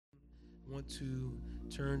want to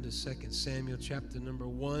turn to 2 Samuel chapter number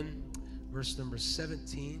 1, verse number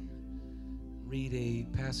 17. Read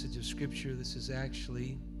a passage of scripture. This is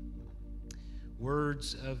actually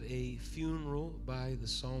words of a funeral by the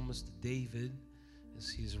psalmist David as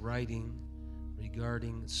he's writing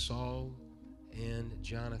regarding Saul and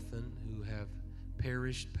Jonathan, who have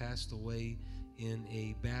perished, passed away in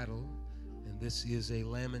a battle. And this is a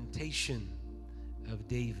lamentation of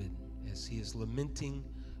David as he is lamenting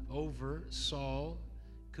over Saul.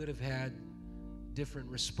 Could have had different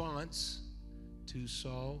response to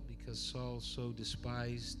Saul because Saul so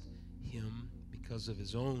despised him because of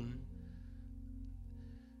his own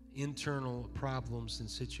internal problems and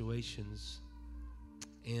situations,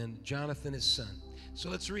 and Jonathan his son. So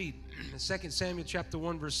let's read 2 Samuel chapter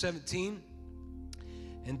 1 verse 17.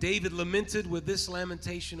 And David lamented with this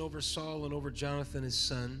lamentation over Saul and over Jonathan his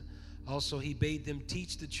son. Also he bade them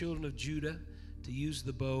teach the children of Judah to use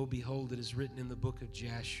the bow. Behold, it is written in the book of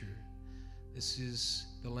Jasher. This is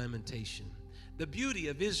the lamentation. The beauty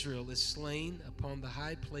of Israel is slain upon the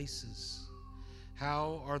high places.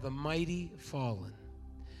 How are the mighty fallen?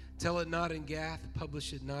 Tell it not in Gath,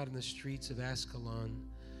 publish it not in the streets of Ascalon,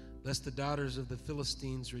 lest the daughters of the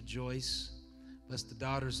Philistines rejoice, lest the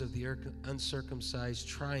daughters of the uncircumcised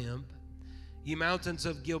triumph. Ye mountains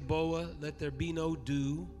of Gilboa, let there be no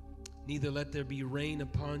dew, neither let there be rain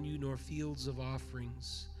upon you, nor fields of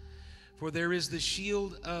offerings. For there is the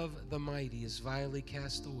shield of the mighty is vilely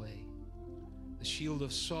cast away, the shield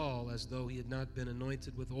of Saul, as though he had not been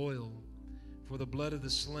anointed with oil. For the blood of the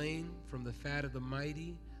slain, from the fat of the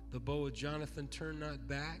mighty, the bow of Jonathan turned not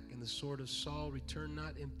back, and the sword of Saul returned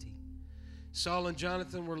not empty. Saul and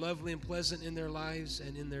Jonathan were lovely and pleasant in their lives,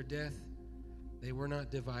 and in their death they were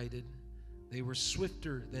not divided. They were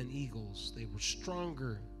swifter than eagles. They were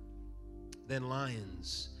stronger than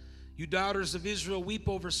lions. You daughters of Israel, weep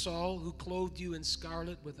over Saul, who clothed you in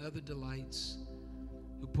scarlet with other delights,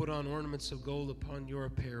 who put on ornaments of gold upon your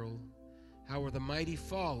apparel. How are the mighty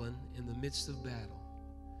fallen in the midst of battle?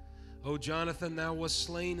 O Jonathan, thou wast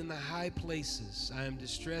slain in the high places. I am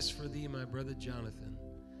distressed for thee, my brother Jonathan.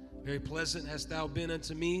 Very pleasant hast thou been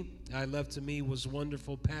unto me. Thy love to me was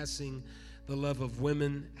wonderful, passing the love of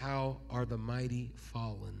women. How are the mighty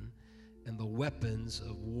fallen, and the weapons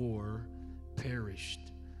of war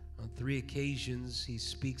perished. On 3 occasions, he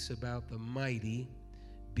speaks about the mighty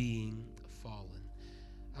being fallen.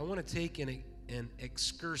 I want to take an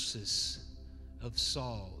excursus of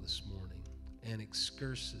Saul this morning. An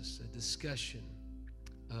excursus, a discussion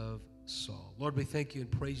of Saul. Lord, we thank you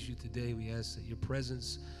and praise you today. We ask that your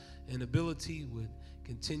presence and ability would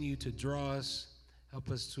continue to draw us.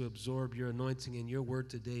 Help us to absorb your anointing and your word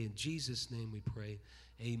today. In Jesus' name we pray.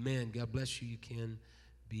 Amen. God bless you. You can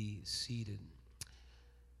be seated.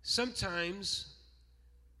 Sometimes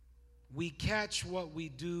we catch what we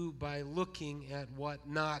do by looking at what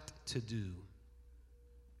not to do.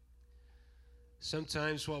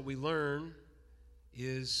 Sometimes what we learn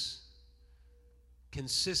is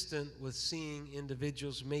consistent with seeing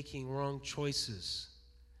individuals making wrong choices.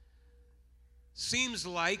 Seems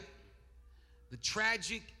like the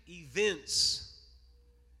tragic events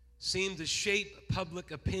seem to shape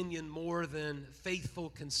public opinion more than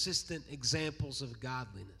faithful, consistent examples of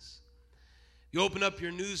godliness. You open up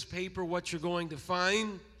your newspaper, what you're going to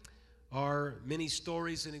find are many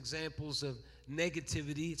stories and examples of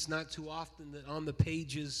negativity. It's not too often that on the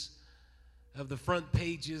pages of the front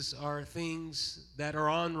pages are things that are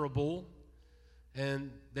honorable,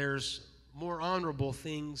 and there's more honorable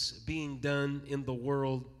things being done in the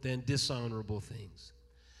world than dishonorable things.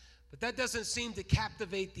 But that doesn't seem to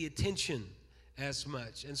captivate the attention as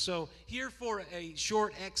much. And so here for a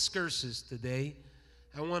short excursus today,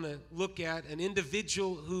 I want to look at an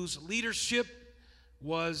individual whose leadership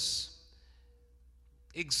was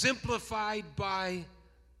exemplified by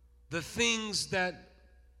the things that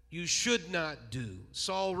you should not do.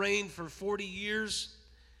 Saul reigned for 40 years,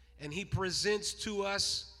 and he presents to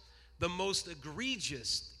us the most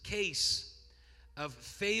egregious case of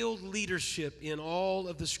failed leadership in all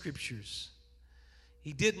of the scriptures.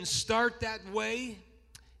 He didn't start that way.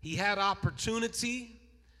 He had opportunity.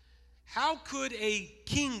 How could a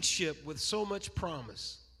kingship with so much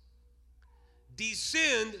promise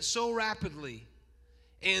descend so rapidly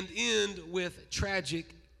and end with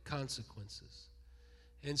tragic consequences?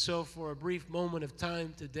 And so for a brief moment of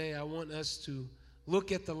time today, I want us to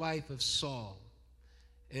look at the life of Saul.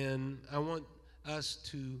 And I want us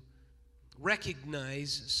to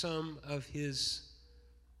recognize some of his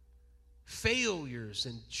failures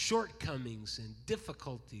and shortcomings and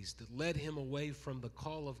difficulties that led him away from the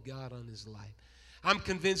call of God on his life. I'm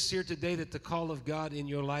convinced here today that the call of God in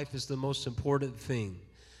your life is the most important thing.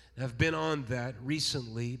 I've been on that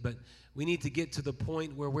recently, but we need to get to the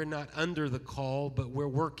point where we're not under the call, but we're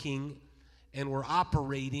working and we're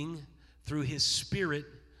operating through His Spirit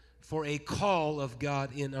for a call of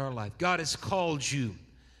God in our life. God has called you.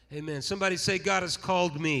 Amen. Somebody say, God has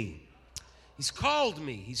called me. He's called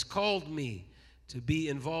me. He's called me to be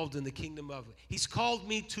involved in the kingdom of it. He's called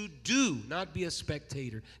me to do, not be a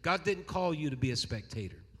spectator. God didn't call you to be a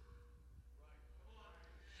spectator.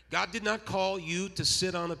 God did not call you to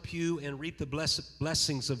sit on a pew and reap the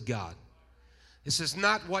blessings of God. This is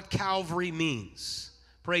not what Calvary means.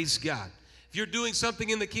 Praise God. If you're doing something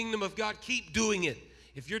in the kingdom of God, keep doing it.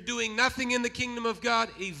 If you're doing nothing in the kingdom of God,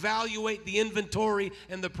 evaluate the inventory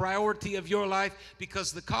and the priority of your life,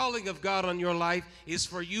 because the calling of God on your life is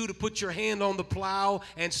for you to put your hand on the plow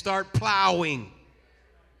and start plowing.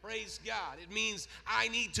 Praise God. It means I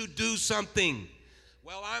need to do something.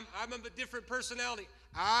 Well, I'm of a different personality.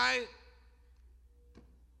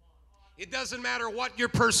 It doesn't matter what your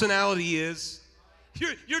personality is.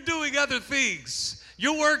 You're doing other things.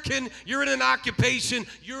 You're working, you're in an occupation,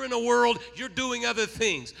 you're in a world, you're doing other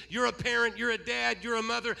things. You're a parent, you're a dad, you're a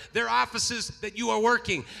mother. There are offices that you are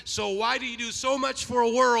working. So why do you do so much for a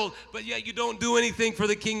world, but yet you don't do anything for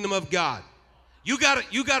the kingdom of God? You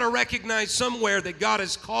gotta recognize somewhere that God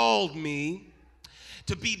has called me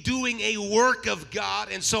to be doing a work of God,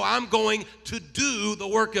 and so I'm going to do the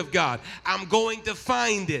work of God. I'm going to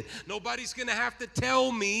find it. Nobody's going to have to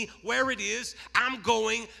tell me where it is. I'm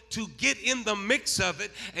going to get in the mix of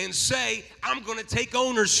it and say, I'm going to take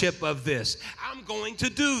ownership of this. I'm going to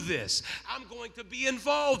do this. I'm going to be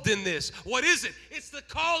involved in this. What is it? It's the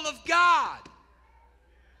call of God,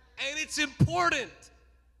 and it's important.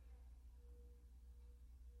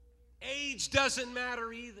 Age doesn't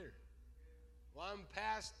matter either. Well, I'm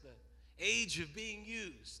past the age of being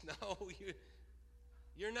used. No,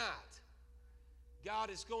 you're not. God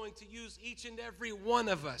is going to use each and every one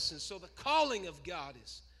of us. And so the calling of God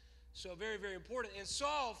is so very, very important. And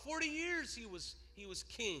Saul, 40 years he was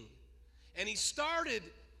king. And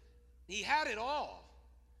he had it all.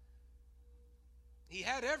 He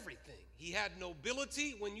had everything. He had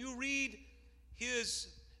nobility. When you read his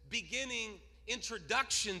beginning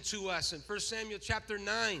introduction to us in 1 Samuel chapter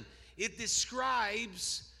 9, it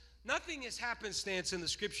describes, nothing is happenstance in the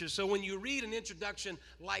scripture. So when you read an introduction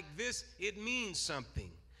like this, it means something.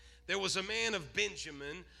 There was a man of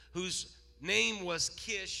Benjamin whose name was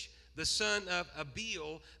Kish, the son of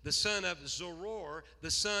Abiel, the son of Zoror, the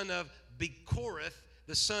son of Bechorath,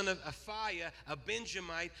 the son of Aphiah, a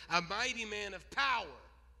Benjamite, a mighty man of power.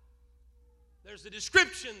 There's a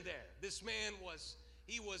description there. This man was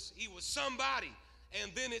somebody. And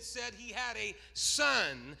then it said he had a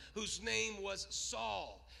son whose name was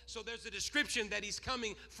Saul. So there's a description that he's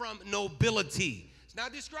coming from nobility. It's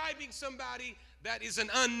not describing somebody that is an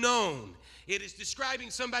unknown. It is describing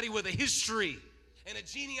somebody with a history and a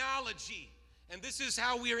genealogy. And this is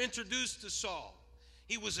how we are introduced to Saul.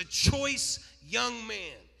 He was a choice young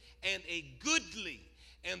man and a goodly.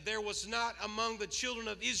 And there was not among the children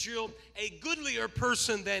of Israel a goodlier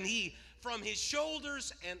person than he. From his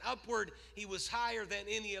shoulders and upward, he was higher than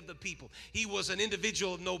any of the people. He was an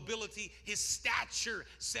individual of nobility. His stature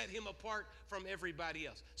set him apart from everybody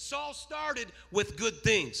else. Saul started with good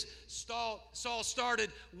things. Saul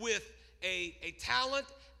started with a talent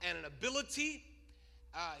and an ability.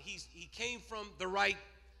 He came from the right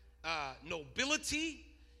nobility.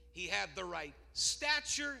 He had the right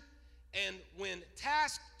stature. And when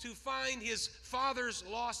tasked to find his father's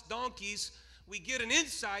lost donkeys, we get an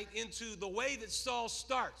insight into the way that Saul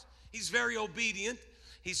starts. He's very obedient.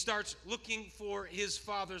 He starts looking for his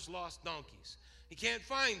father's lost donkeys. He can't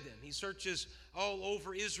find them. He searches all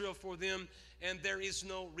over Israel for them, and there is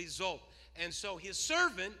no result. And so his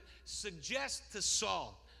servant suggests to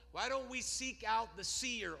Saul, why don't we seek out the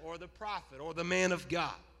seer or the prophet or the man of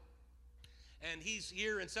God? And he's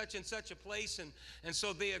here in such and such a place. And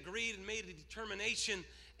so they agreed and made a determination.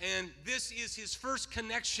 And this is his first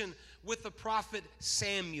connection with the prophet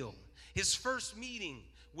Samuel, his first meeting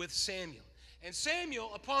with Samuel. And Samuel,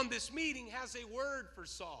 upon this meeting, has a word for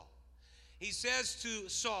Saul. He says to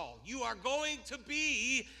Saul, you are going to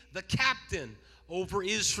be the captain over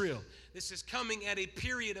Israel. This is coming at a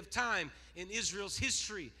period of time in Israel's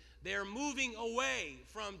history. They are moving away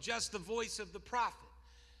from just the voice of the prophet.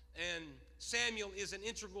 And Samuel is an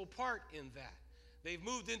integral part in that. They've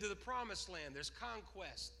moved into the promised land. There's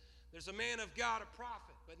conquest. There's a man of God, a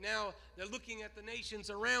prophet. But now they're looking at the nations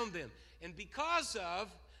around them. And because of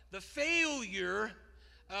the failure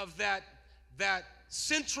of that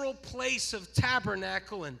central place of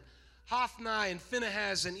tabernacle and Hophni and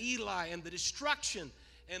Phinehas and Eli and the destruction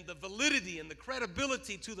and the validity and the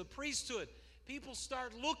credibility to the priesthood, people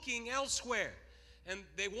start looking elsewhere. And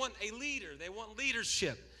they want a leader. They want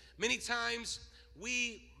leadership. Many times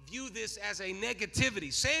we view this as a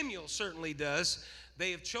negativity. Samuel certainly does.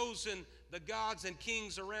 They have chosen the gods and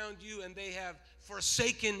kings around you, and they have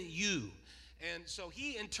forsaken you. And so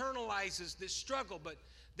he internalizes this struggle. But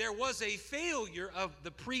there was a failure of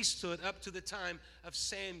the priesthood up to the time of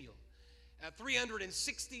Samuel.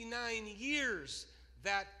 369 years,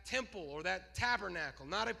 that temple or that tabernacle,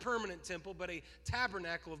 not a permanent temple, but a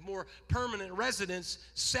tabernacle of more permanent residence,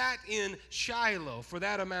 sat in Shiloh for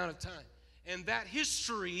that amount of time. And that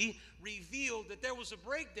history revealed that there was a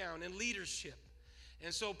breakdown in leadership.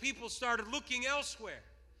 And so people started looking elsewhere.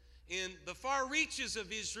 In the far reaches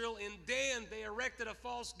of Israel, in Dan, they erected a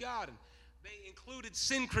false god. And they included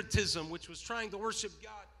syncretism, which was trying to worship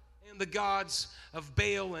God and the gods of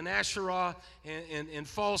Baal and Asherah and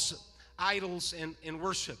false idols and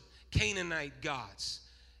worship, Canaanite gods.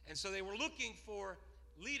 And so they were looking for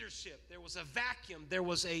leadership. There was a vacuum. There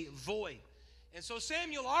was a void. And so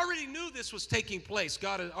Samuel already knew this was taking place.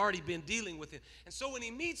 God had already been dealing with it. And so when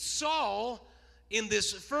he meets Saul in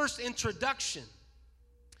this first introduction,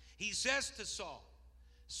 he says to Saul,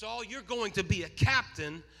 Saul, you're going to be a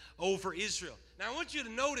captain over Israel. Now I want you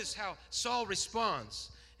to notice how Saul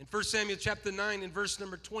responds. In 1 Samuel chapter 9 and verse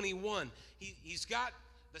number 21, he's got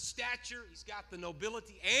the stature, he's got the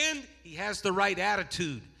nobility, and he has the right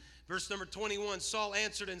attitude. Verse number 21, Saul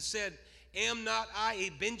answered and said, am not I a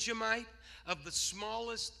Benjamite of the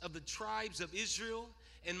smallest of the tribes of Israel,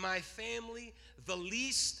 and my family the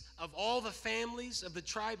least of all the families of the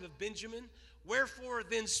tribe of Benjamin? Wherefore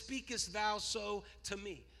then speakest thou so to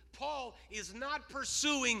me? Paul is not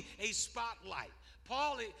pursuing a spotlight.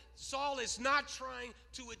 Saul is not trying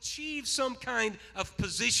to achieve some kind of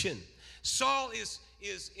position. Saul is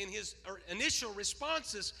in his initial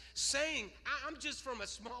responses saying, I'm just from a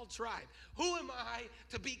small tribe. Who am I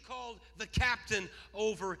to be called the captain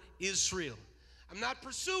over Israel? I'm not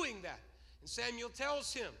pursuing that. And Samuel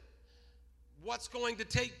tells him what's going to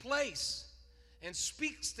take place and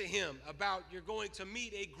speaks to him about you're going to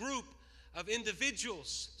meet a group of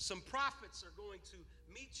individuals. Some prophets are going to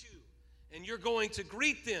meet you, and you're going to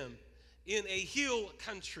greet them in a hill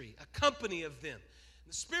country, a company of them.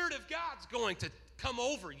 The Spirit of God's going to come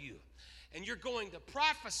over you, and you're going to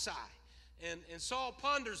prophesy. And Saul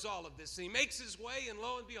ponders all of this, and he makes his way, and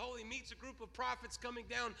lo and behold, he meets a group of prophets coming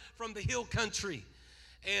down from the hill country.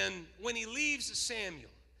 And when he leaves Samuel,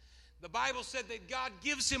 the Bible said that God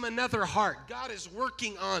gives him another heart. God is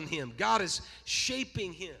working on him. God is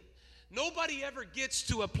shaping him. Nobody ever gets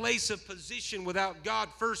to a place of position without God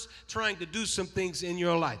first trying to do some things in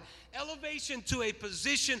your life. Elevation to a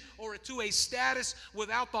position or to a status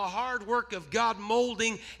without the hard work of God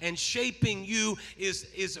molding and shaping you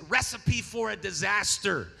is a recipe for a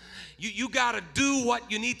disaster. You got to do what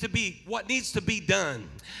needs to be done.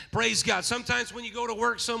 Praise God. Sometimes when you go to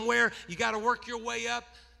work somewhere, you got to work your way up.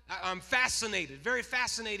 I'm fascinated, very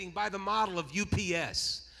fascinating by the model of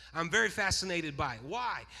UPS. I'm very fascinated by it.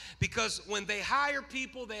 Why? Because when they hire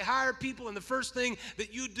people, and the first thing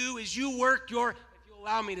that you do is you work your, if you'll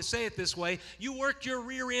allow me to say it this way, you work your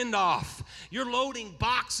rear end off. You're loading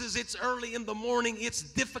boxes. It's early in the morning. It's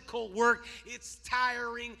difficult work. It's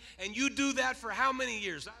tiring. And you do that for how many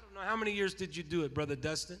years? I don't know. How many years did you do it, Brother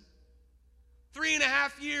Dustin?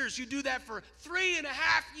 3.5 years. You do that for 3.5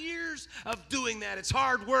 years of doing that. It's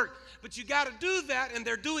hard work. But you got to do that, and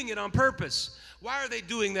they're doing it on purpose. Why are they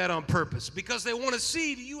doing that on purpose? Because they want to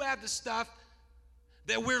see, do you have the stuff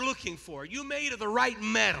that we're looking for? Are you made of the right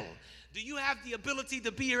metal? Do you have the ability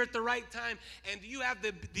to be here at the right time? And do you have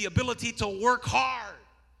the ability to work hard?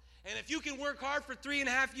 And if you can work hard for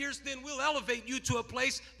 3.5 years, then we'll elevate you to a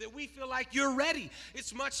place that we feel like you're ready.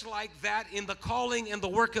 It's much like that in the calling and the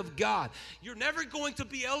work of God. You're never going to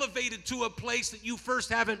be elevated to a place that you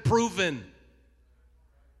first haven't proven.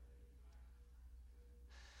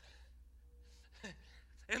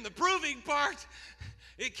 And the proving part,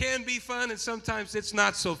 it can be fun, and sometimes it's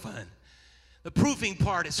not so fun. The proving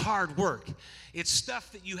part is hard work. It's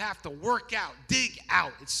stuff that you have to work out, dig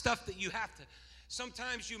out. It's stuff that you have to.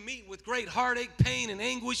 Sometimes you meet with great heartache, pain, and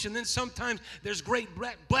anguish, and then sometimes there's great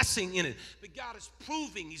blessing in it. But God is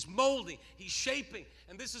proving, He's molding, He's shaping.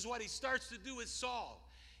 And this is what He starts to do with Saul.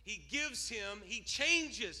 He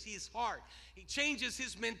changes his heart. He changes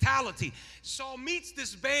his mentality. Saul meets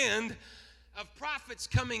this band of prophets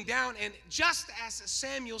coming down, and just as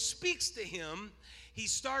Samuel speaks to him, he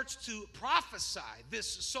starts to prophesy this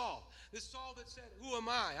Saul that said, who am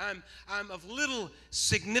I? I'm of little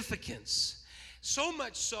significance. So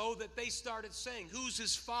much so that they started saying, who's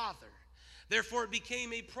his father? Therefore it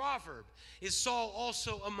became a proverb. Is Saul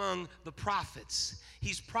also among the prophets?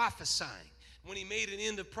 He's prophesying. When he made an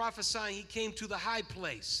end of prophesying, he came to the high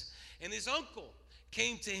place. And his uncle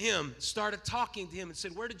came to him, started talking to him and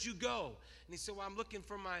said, where did you go? And he said, well, I'm looking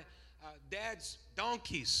for my dad's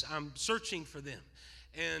donkeys. I'm searching for them.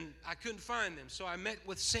 And I couldn't find them. So I met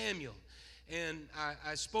with Samuel. And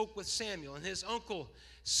I spoke with Samuel. And his uncle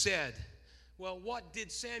said, well, what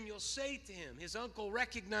did Samuel say to him? His uncle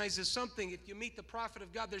recognizes something. If you meet the prophet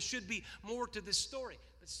of God, there should be more to this story.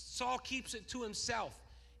 But Saul keeps it to himself.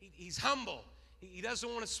 He's humble. He doesn't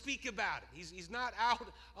want to speak about it. He's not out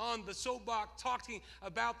on the soapbox talking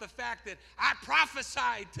about the fact that I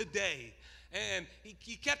prophesied today. And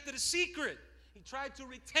he kept it a secret. He tried to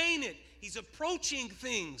retain it. He's approaching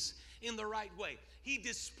things in the right way. He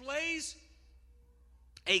displays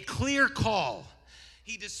a clear call.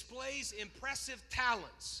 He displays impressive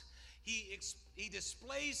talents. He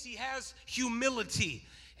displays he has humility.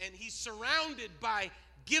 And he's surrounded by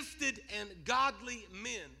gifted and godly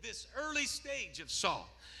men. This early stage of Saul,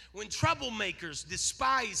 when troublemakers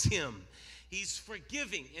despise him, he's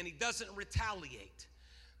forgiving and he doesn't retaliate.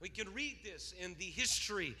 We can read this in the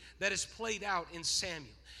history that is played out in Samuel.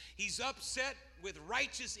 He's upset with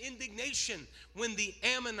righteous indignation when the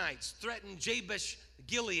Ammonites threatened Jabesh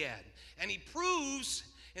Gilead. And he proves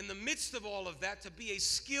in the midst of all of that to be a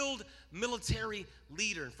skilled military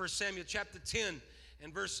leader. In 1 Samuel chapter 10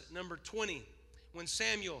 and verse number 20, when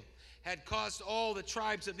Samuel had caused all the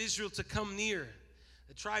tribes of Israel to come near,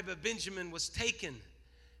 the tribe of Benjamin was taken.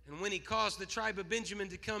 And when he caused the tribe of Benjamin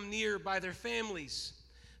to come near by their families,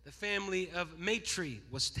 the family of Matri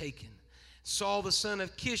was taken. Saul the son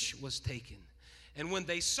of Kish was taken. And when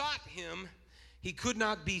they sought him, he could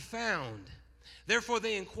not be found. Therefore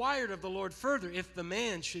they inquired of the Lord further if the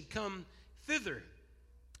man should come thither.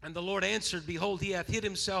 And the Lord answered, behold, he hath hid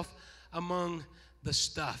himself among the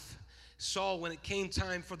stuff. Saul, when it came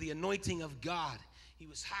time for the anointing of God, he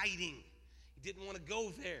was hiding. He didn't want to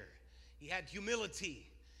go there. He had humility.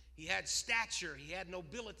 He had stature. He had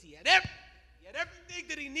nobility. He had everything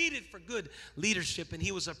that he needed for good leadership, and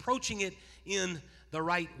he was approaching it in the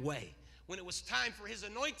right way. When it was time for his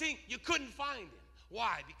anointing, you couldn't find him.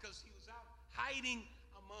 Why? Because he was out hiding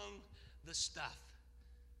among the stuff.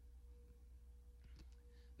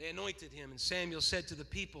 They anointed him, and Samuel said to the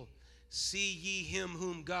people, see ye him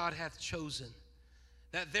whom God hath chosen,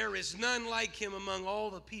 that there is none like him among all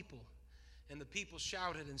the people. And the people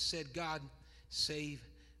shouted and said, God save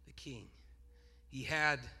the king. He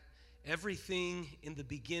had everything in the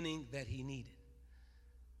beginning that he needed.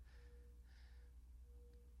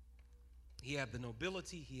 He had the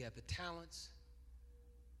nobility, he had the talents,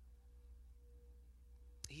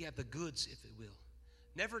 he had the goods, if it will.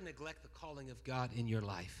 Never neglect the calling of God in your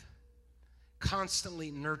life.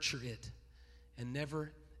 Constantly nurture it and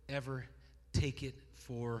never, ever take it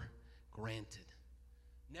for granted.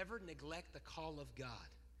 Never neglect the call of God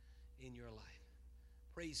in your life.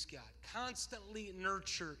 Praise God. Constantly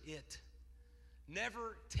nurture it.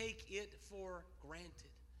 Never take it for granted.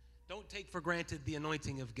 Don't take for granted the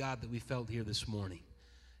anointing of God that we felt here this morning.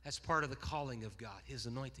 That's part of the calling of God, his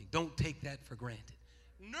anointing. Don't take that for granted.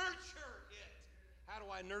 Nurture it. How do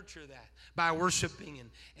I nurture that? By worshiping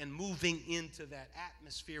and moving into that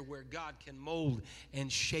atmosphere where God can mold and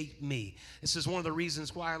shape me. This is one of the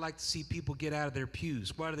reasons why I like to see people get out of their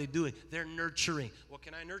pews. What are they doing? They're nurturing. Well,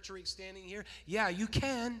 can I nurture standing here? Yeah, you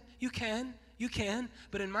can. You can. You can.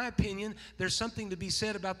 But in my opinion, there's something to be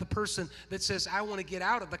said about the person that says, I want to get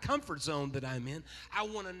out of the comfort zone that I'm in. I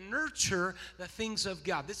want to nurture the things of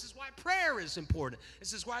God. This is why prayer is important.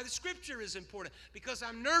 This is why the scripture is important, because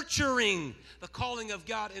I'm nurturing the calling of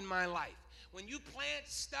God in my life. When you plant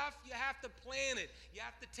stuff, you have to plant it. You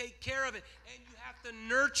have to take care of it, and you have to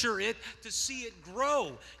nurture it to see it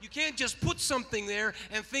grow. You can't just put something there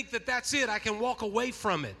and think that that's it. I can walk away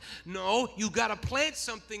from it. No, you got to plant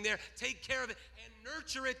something there, take care of it, and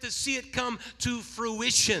nurture it to see it come to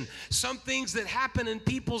fruition. Some things that happen in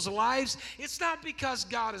people's lives, it's not because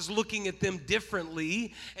God is looking at them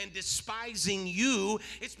differently and despising you.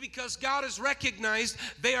 It's because God has recognized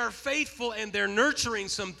they are faithful and they're nurturing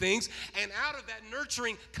some things, and out of that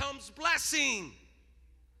nurturing comes blessing.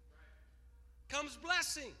 Comes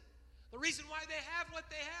blessing. The reason why they have what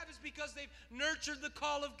they have is because they've nurtured the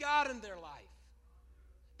call of God in their life.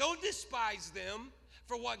 Don't despise them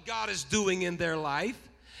for what God is doing in their life.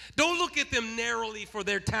 Don't look at them narrowly for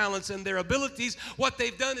their talents and their abilities. What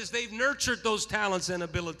they've done is they've nurtured those talents and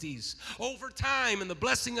abilities over time, and the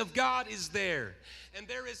blessing of God is there. And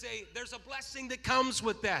there's a blessing that comes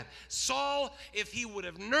with that. Saul, if he would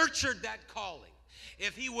have nurtured that calling,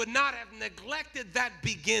 if he would not have neglected that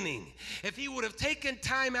beginning, if he would have taken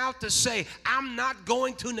time out to say, I'm not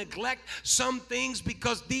going to neglect some things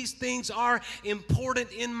because these things are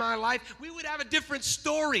important in my life, we would have a different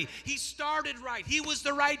story. He started right. He was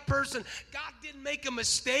the right person. God didn't make a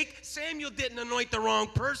mistake. Samuel didn't anoint the wrong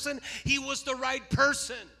person. He was the right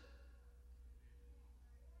person.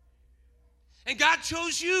 And God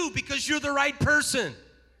chose you because you're the right person.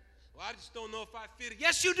 I just don't know if I fit in.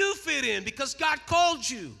 Yes, you do fit in because God called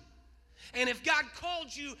you. And if God called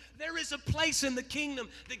you, there is a place in the kingdom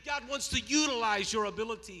that God wants to utilize your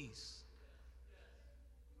abilities.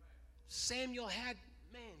 Samuel had,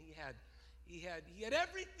 man, he had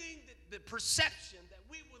everything, the perception that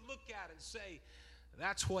we would look at and say,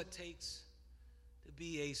 that's what it takes to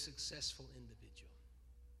be a successful individual.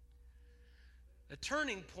 The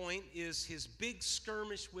turning point is his big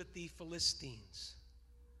skirmish with the Philistines.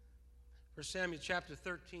 1 Samuel chapter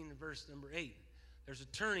 13 and verse number 8. There's a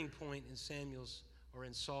turning point in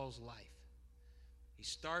Saul's life. He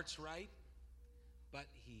starts right, but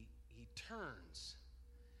he turns.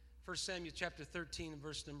 1 Samuel chapter 13 and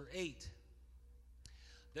verse number 8.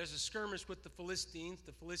 There's a skirmish with the Philistines.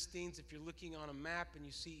 The Philistines, if you're looking on a map and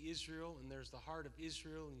you see Israel, and there's the heart of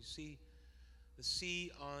Israel, and you see the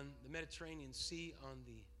sea on the Mediterranean Sea on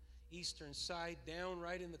the eastern side, down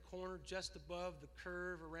right in the corner, just above the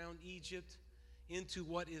curve around Egypt, into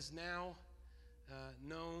what is now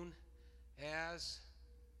known as,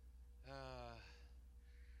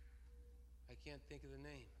 I can't think of the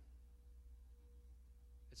name.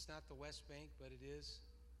 It's not the West Bank, but it is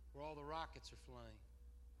where all the rockets are flying.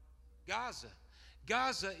 Gaza.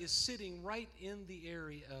 Gaza is sitting right in the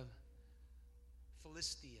area of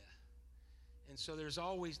Philistia. And so there's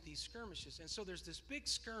always these skirmishes. And so there's this big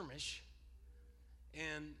skirmish,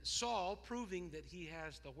 and Saul, proving that he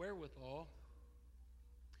has the wherewithal,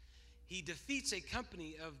 he defeats a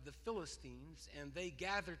company of the Philistines, and they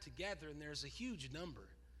gather together, and there's a huge number.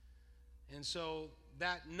 And so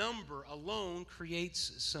that number alone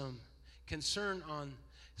creates some concern on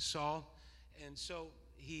Saul. And so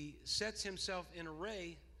he sets himself in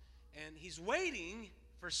array, and he's waiting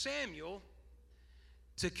for Samuel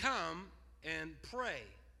to come and pray.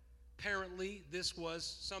 Apparently, this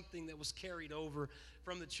was something that was carried over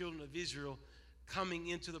from the children of Israel coming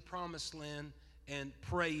into the promised land and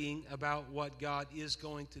praying about what God is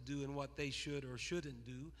going to do and what they should or shouldn't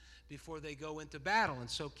do before they go into battle. And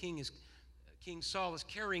so King Saul is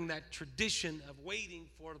carrying that tradition of waiting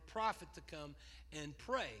for the prophet to come and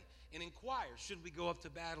pray and inquire, should we go up to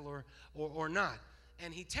battle or not?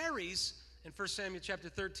 And he tarries, in 1 Samuel chapter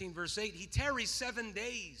 13, verse 8, he tarries 7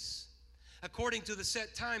 days, according to the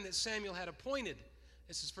set time that Samuel had appointed.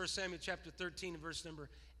 This is 1 Samuel chapter 13 and verse number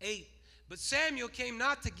 8. But Samuel came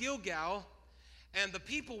not to Gilgal, and the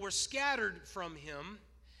people were scattered from him.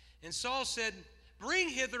 And Saul said, bring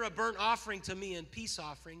hither a burnt offering to me and peace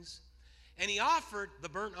offerings. And he offered the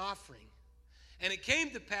burnt offering. And it came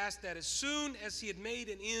to pass that as soon as he had made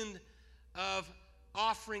an end of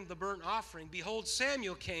offering the burnt offering, behold,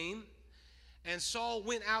 Samuel came, and Saul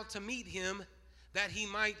went out to meet him, that he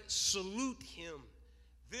might salute him.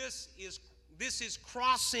 This is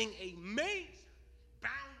crossing a major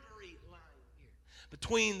boundary line here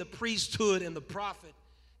between the priesthood and the prophet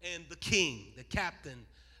and the king, the captain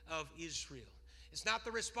of Israel. It's not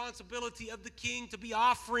the responsibility of the king to be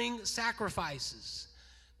offering sacrifices,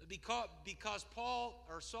 because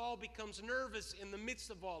Saul becomes nervous in the midst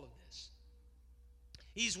of all of this.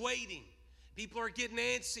 He's waiting. People are getting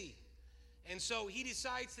antsy. And so he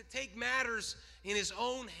decides to take matters in his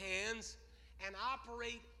own hands and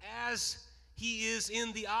operate as he is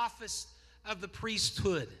in the office of the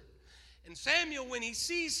priesthood. And Samuel, when he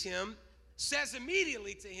sees him, says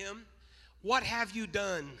immediately to him, what have you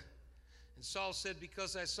done? And Saul said,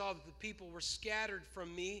 because I saw that the people were scattered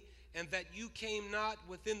from me, and that you came not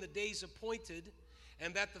within the days appointed,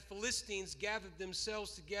 and that the Philistines gathered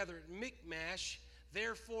themselves together at Michmash,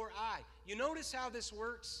 therefore I. You notice how this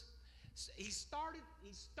works? He started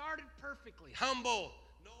perfectly. Humble,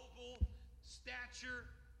 noble, stature,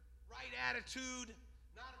 right attitude,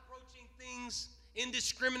 not approaching things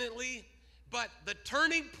indiscriminately. But the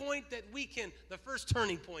turning point the first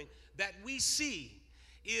turning point that we see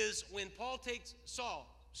is when Saul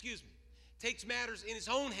takes matters in his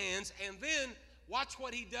own hands, and then watch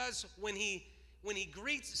what he does when he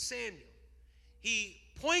greets Samuel. He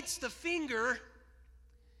points the finger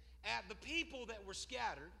at the people that were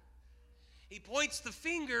scattered. He points the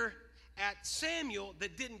finger at Samuel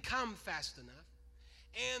that didn't come fast enough,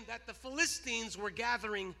 and that the Philistines were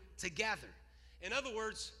gathering together. In other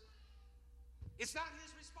words, it's not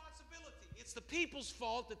his responsibility. It's the people's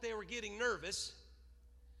fault that they were getting nervous,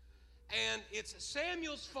 and it's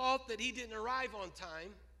Samuel's fault that he didn't arrive on time.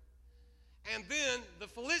 And then the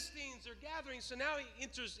Philistines are gathering, so now he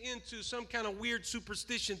enters into some kind of weird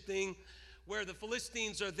superstition thing where the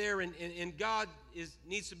Philistines are there, and God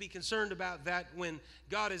needs to be concerned about that, when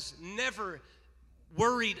God is never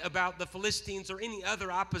worried about the Philistines or any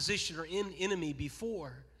other opposition or enemy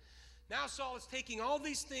before. Now Saul is taking all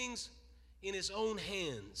these things in his own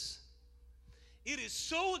hands. It is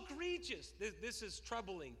so egregious. This is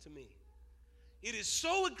troubling to me. It is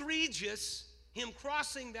so egregious, him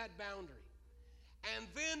crossing that boundary and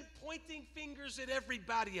then pointing fingers at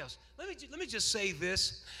everybody else. Let me just say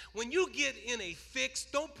this. When you get in a fix,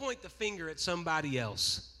 don't point the finger at somebody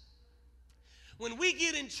else. When we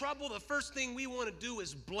get in trouble, the first thing we want to do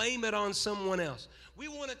is blame it on someone else. We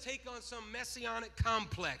want to take on some messianic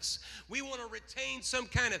complex. We want to retain some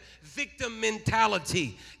kind of victim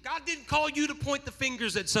mentality. God didn't call you to point the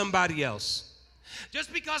fingers at somebody else.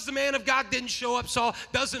 Just because the man of God didn't show up, Saul,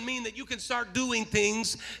 doesn't mean that you can start doing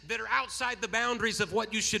things that are outside the boundaries of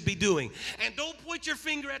what you should be doing. And don't point your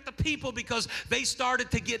finger at the people because they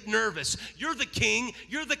started to get nervous. You're the king.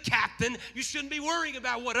 You're the captain. You shouldn't be worrying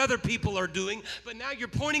about what other people are doing, but now you're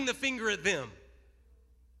pointing the finger at them.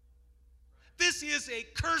 This is a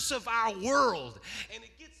curse of our world, and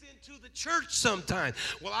it gets into the church sometimes.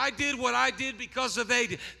 Well, I did what I did because of they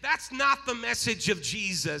did. That's not the message of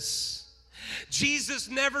Jesus. Jesus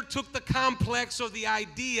never took the complex or the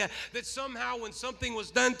idea that somehow when something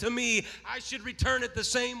was done to me, I should return it the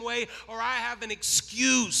same way, or I have an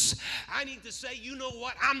excuse. I need to say, you know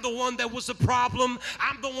what? I'm the one that was the problem.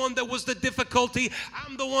 I'm the one that was the difficulty.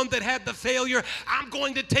 I'm the one that had the failure. I'm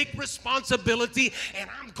going to take responsibility, and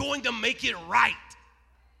I'm going to make it right.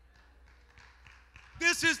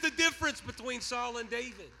 This is the difference between Saul and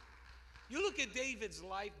David. You look at David's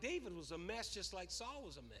life. David was a mess just like Saul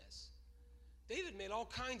was a mess. David made all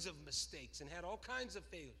kinds of mistakes and had all kinds of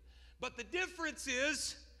failures. But the difference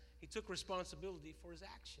is he took responsibility for his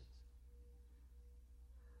actions.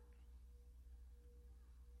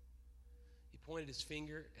 He pointed his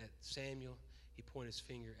finger at Samuel. He pointed his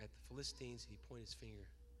finger at the Philistines. He pointed his finger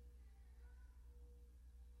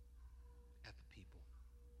at the people.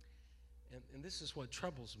 And this is what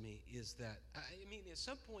troubles me, is that, I mean, at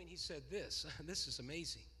some point he said this. This is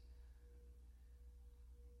amazing.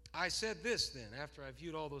 I said this then, after I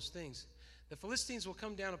viewed all those things. The Philistines will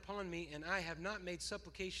come down upon me, and I have not made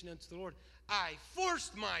supplication unto the Lord. I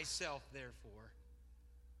forced myself, therefore,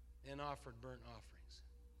 and offered burnt offerings.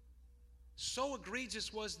 So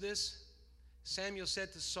egregious was this, Samuel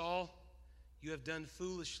said to Saul, you have done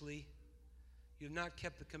foolishly. You have not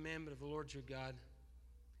kept the commandment of the Lord your God.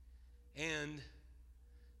 And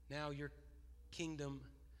now your kingdom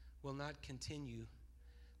will not continue.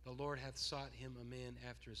 The Lord hath sought him a man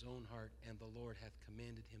after his own heart, and the Lord hath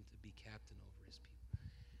commanded him to be captain over his people.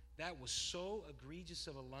 That was so egregious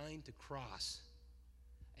of a line to cross,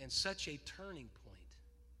 and such a turning point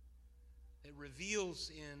that reveals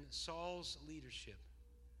in Saul's leadership.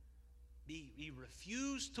 He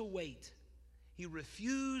refused to wait. He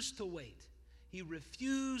refused to wait. He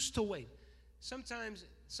refused to wait.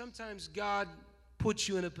 Sometimes God puts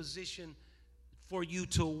you in a position for you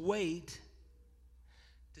to wait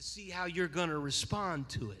to see how you're going to respond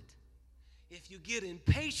to it. If you get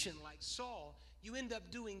impatient like Saul, you end up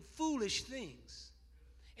doing foolish things.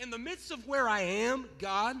 In the midst of where I am,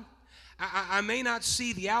 God, I may not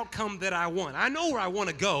see the outcome that I want. I know where I want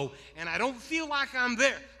to go, and I don't feel like I'm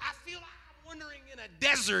there. I feel like I'm wandering in a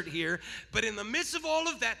desert here, but in the midst of all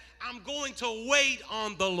of that, I'm going to wait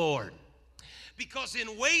on the Lord. Because in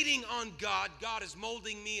waiting on God, God is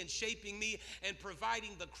molding me and shaping me and providing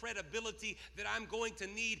the credibility that I'm going to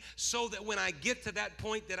need, so that when I get to that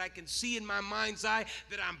point that I can see in my mind's eye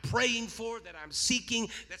that I'm praying for, that I'm seeking,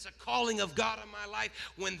 that's a calling of God on my life.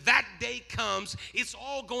 When that day comes, it's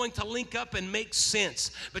all going to link up and make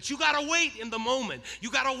sense. But you got to wait in the moment. You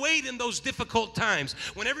got to wait in those difficult times.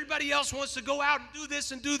 When everybody else wants to go out and do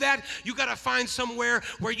this and do that, you got to find somewhere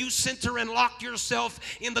where you center and lock yourself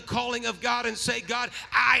in the calling of God and say, God,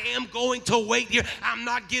 I am going to wait here. I'm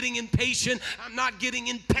not getting impatient. I'm not getting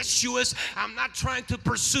impetuous. I'm not trying to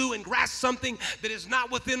pursue and grasp something that is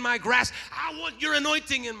not within my grasp. I want your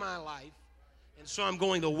anointing in my life, and so I'm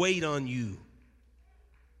going to wait on you.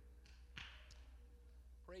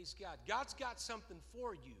 Praise God. God's got something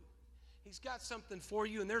for you. He's got something for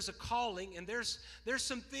you, and there's a calling, and there's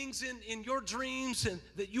some things in your dreams and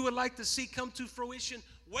that you would like to see come to fruition.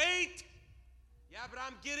 Wait. Yeah, but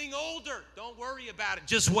I'm getting older. Don't worry about it.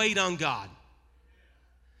 Just wait on God.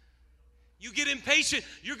 You get impatient.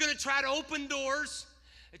 You're going to try to open doors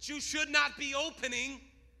that you should not be opening.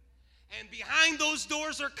 And behind those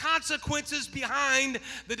doors are consequences behind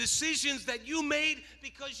the decisions that you made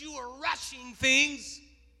because you were rushing things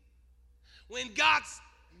when God's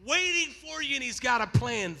waiting for you and He's got a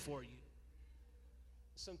plan for you.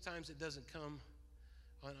 Sometimes it doesn't come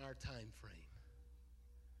on our time frame.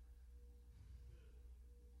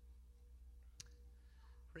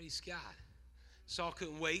 Praise God. Saul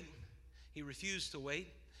couldn't wait. He refused to wait.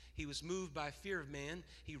 He was moved by fear of man.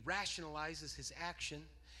 He rationalizes his action.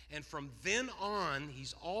 And from then on,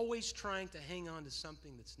 he's always trying to hang on to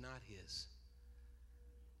something that's not his.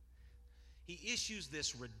 He issues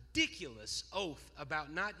this ridiculous oath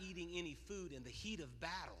about not eating any food in the heat of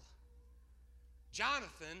battle.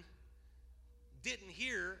 Jonathan didn't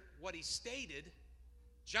hear what he stated.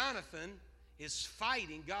 Jonathan is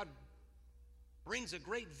fighting. God brings a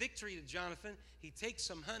great victory to Jonathan. He takes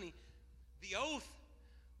some honey. The oath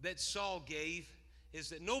that Saul gave is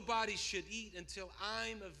that nobody should eat until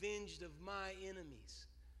I'm avenged of my enemies.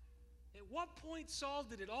 At what point, Saul,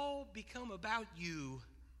 did it all become about you?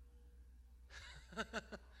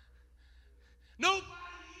 Nobody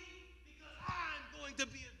eat because I'm going to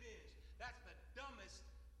be avenged. That's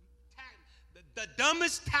the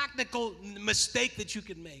dumbest tactical mistake that you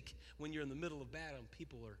can make when you're in the middle of battle and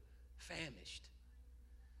people are famished.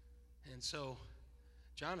 And so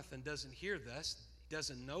Jonathan doesn't hear this. He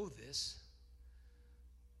doesn't know this.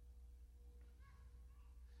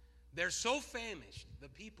 They're so famished. The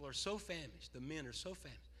people are so famished. The men are so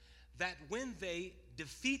famished that when they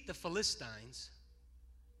defeat the Philistines,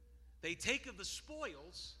 they take of the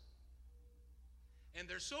spoils, and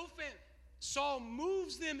they're so famished. Saul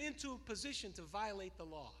moves them into a position to violate the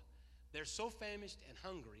law. They're so famished and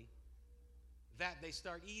hungry that they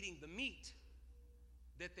start eating the meat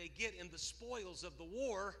that they get in the spoils of the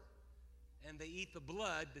war, and they eat the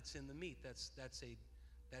blood that's in the meat. That's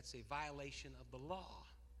a violation of the law.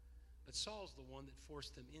 But Saul's the one that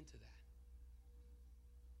forced them into that.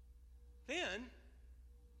 Then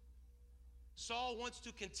Saul wants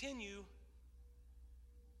to continue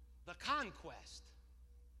the conquest.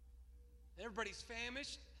 Everybody's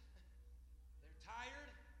famished. They're tired.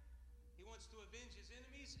 He wants to avenge his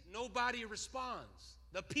enemies. Nobody responds.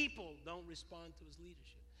 The people don't respond to his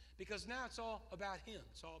leadership. Because now it's all about him.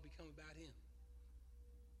 It's all become about him.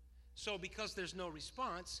 So because there's no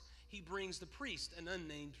response, he brings the priest, an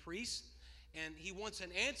unnamed priest, and he wants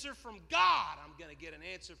an answer from God. I'm going to get an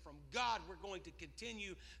answer from God. We're going to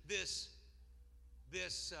continue this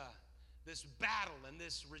battle and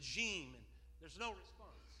this regime. And there's no response.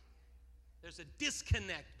 There's a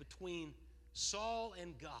disconnect between Saul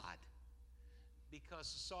and God because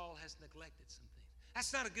Saul has neglected some things.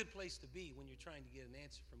 That's not a good place to be when you're trying to get an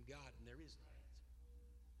answer from God and there is no answer.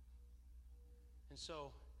 And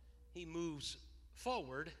so he moves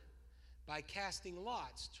forward by casting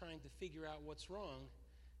lots, trying to figure out what's wrong.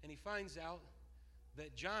 And he finds out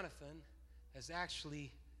that Jonathan has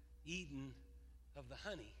actually eaten of the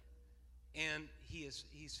honey. And he's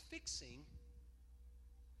fixing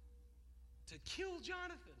to kill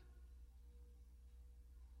Jonathan.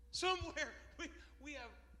 Somewhere we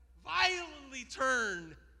have violently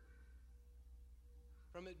turned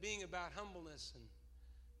from it being about humbleness and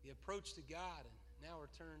the approach to God, and now we're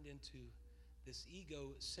turned into this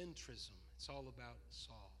egocentrism. It's all about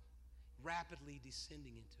Saul, rapidly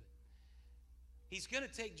descending into it. He's going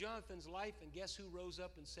to take Jonathan's life, and guess who rose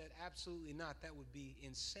up and said, absolutely not, that would be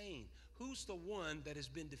insane. Who's the one that has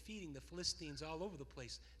been defeating the Philistines all over the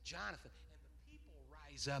place? Jonathan. And the people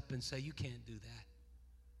rise up and say, you can't do that.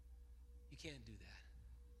 You can't do that.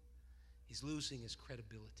 He's losing his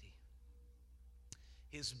credibility.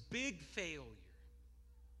 His big failure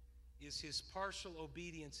is his partial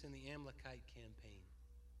obedience in the Amalekite campaign.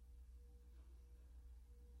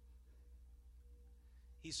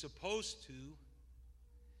 He's supposed to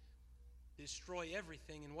destroy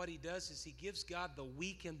everything, and what he does is he gives God the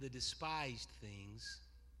weak and the despised things.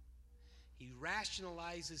 He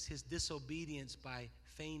rationalizes his disobedience by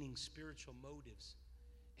feigning spiritual motives,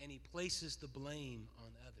 and he places the blame on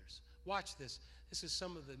others. Watch this. This is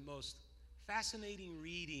some of the most fascinating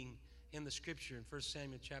reading in the scripture in 1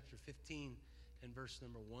 Samuel chapter 15 and verse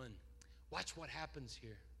number 1. Watch what happens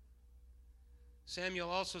here. Samuel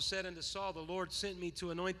also said unto Saul, the Lord sent me to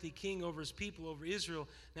anoint thee king over his people, over Israel.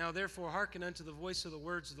 Now therefore hearken unto the voice of the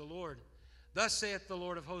words of the Lord. Thus saith the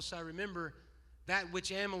Lord of hosts, I remember that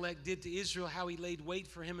which Amalek did to Israel, how he laid wait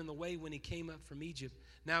for him in the way when he came up from Egypt.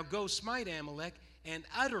 Now go smite Amalek and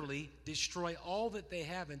utterly destroy all that they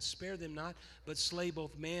have, and spare them not, but slay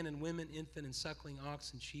both man and women, infant and suckling,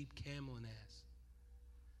 ox and sheep, camel and ass.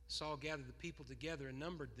 Saul gathered the people together and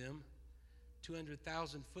numbered them,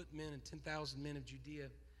 200,000 footmen and 10,000 men of Judea.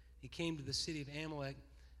 He came to the city of Amalek,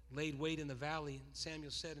 laid wait in the valley. And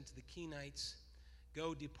Samuel said unto the Kenites,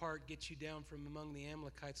 Go, depart, get you down from among the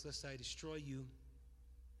Amalekites, lest I destroy you.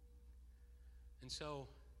 And so,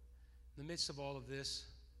 in the midst of all of this,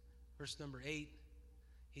 verse number 8,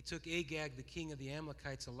 he took Agag, the king of the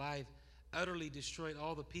Amalekites, alive, utterly destroyed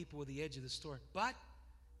all the people with the edge of the sword. But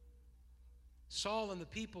Saul and the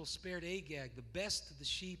people spared Agag, the best of the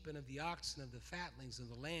sheep and of the oxen, of the fatlings and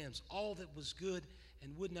the lambs, all that was good,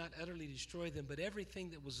 and would not utterly destroy them. But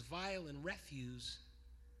everything that was vile and refuse,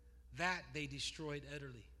 that they destroyed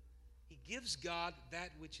utterly. He gives God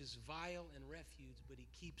that which is vile and refuse, but he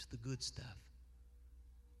keeps the good stuff.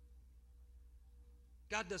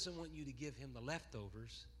 God doesn't want you to give him the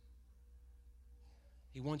leftovers.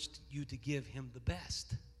 He wants you to give him the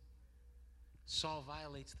best. Saul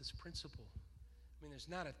violates this principle. I mean, there's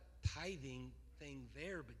not a tithing thing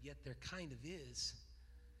there, but yet there kind of is.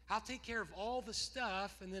 I'll take care of all the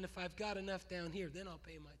stuff, and then if I've got enough down here, then I'll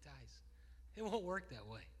pay my tithes. It won't work that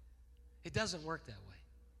way. It doesn't work that way.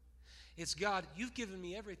 It's God, you've given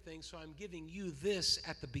me everything, so I'm giving you this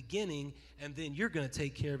at the beginning, and then you're going to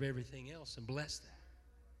take care of everything else and bless that.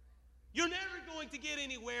 You're never going to get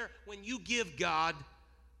anywhere when you give God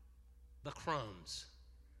the crumbs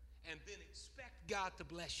and then expect God to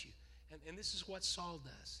bless you. And this is what Saul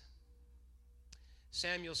does.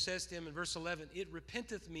 Samuel says to him in verse 11, It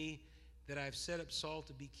repenteth me that I have set up Saul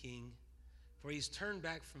to be king, for he's turned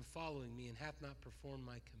back from following me and hath not performed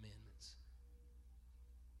my commandments.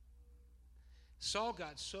 Saul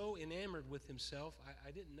got so enamored with himself.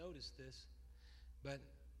 I didn't notice this, but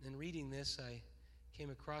in reading this, I came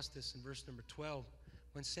across this in verse number 12.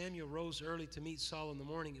 When Samuel rose early to meet Saul in the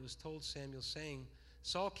morning, it was told Samuel, saying,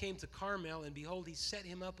 Saul came to Carmel, and behold, he set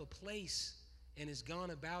him up a place, and is gone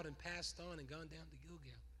about and passed on and gone down to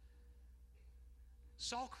Gilgal.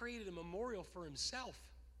 Saul created a memorial for himself.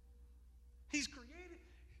 He's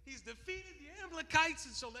defeated the Amalekites,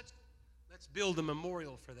 and so let's build a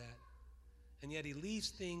memorial for that. And yet he leaves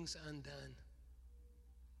things undone.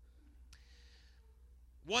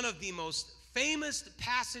 One of the most famous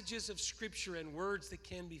passages of Scripture and words that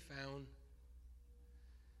can be found,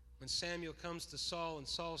 when Samuel comes to Saul, and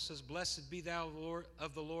Saul says, Blessed be thou, Lord,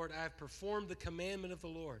 of the Lord, I have performed the commandment of the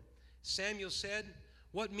Lord. Samuel said,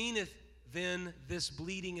 What meaneth then this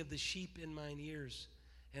bleating of the sheep in mine ears,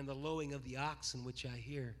 and the lowing of the oxen which I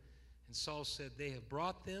hear? And Saul said, They have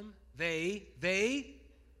brought them, they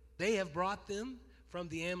have brought them from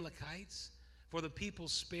the Amalekites, for the people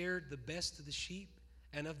spared the best of the sheep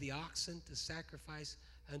and of the oxen to sacrifice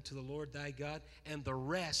unto the Lord thy God, and the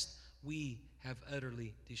rest we have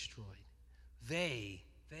utterly destroyed. They.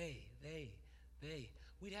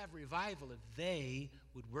 We'd have revival if they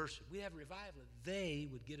would worship. We'd have revival if they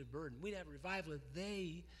would get a burden. We'd have revival if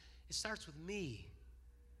they. It starts with me.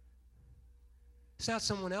 It's not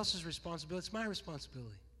someone else's responsibility. It's my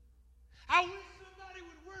responsibility. I wish somebody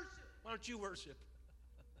would worship. Why don't you worship?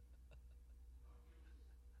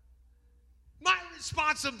 My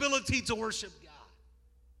responsibility to worship God.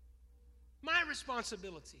 My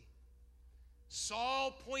responsibility.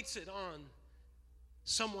 Saul points it on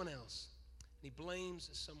someone else, and he blames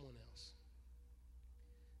someone else.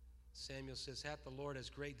 Samuel says, Hath the Lord as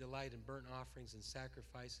great delight in burnt offerings and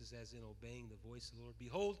sacrifices as in obeying the voice of the Lord?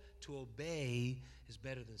 Behold, to obey is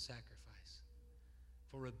better than sacrifice,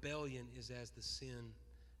 for rebellion is as the sin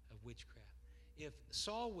of witchcraft. If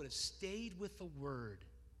Saul would have stayed with the word,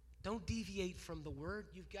 don't deviate from the word.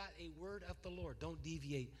 You've got a word of the Lord. Don't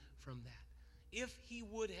deviate from that. If he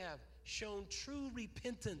would have shown true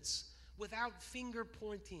repentance without finger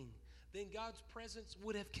pointing, then God's presence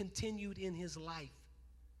would have continued in his life.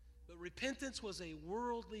 But repentance was a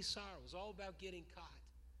worldly sorrow. It was all about getting caught.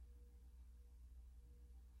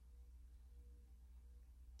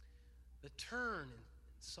 The turn in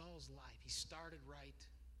Saul's life, he started right.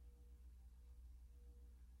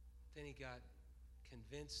 Then he got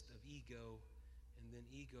convinced of ego, and then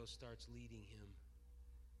ego starts leading him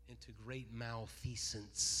into great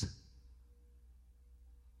malfeasance.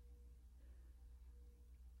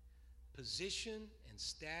 Position and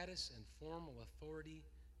status and formal authority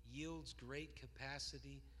yields great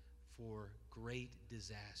capacity for great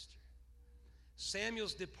disaster.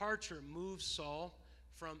 Samuel's departure moves Saul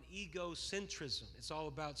from egocentrism, it's all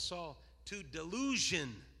about Saul, to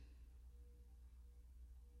delusion.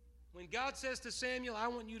 When God says to Samuel, I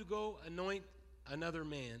want you to go anoint another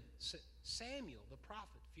man, Samuel, the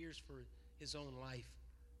prophet, fears for his own life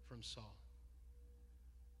from Saul.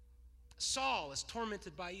 Saul is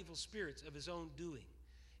tormented by evil spirits of his own doing.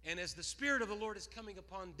 And as the Spirit of the Lord is coming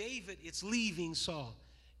upon David, it's leaving Saul.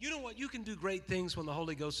 You know what? You can do great things when the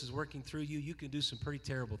Holy Ghost is working through you. You can do some pretty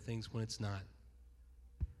terrible things when it's not.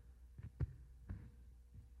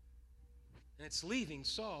 And it's leaving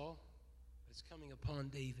Saul, but it's coming upon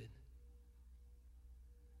David.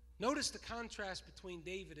 Notice the contrast between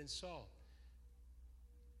David and Saul.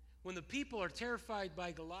 When the people are terrified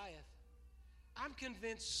by Goliath, I'm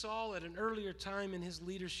convinced Saul at an earlier time in his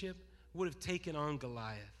leadership would have taken on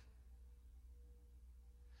Goliath.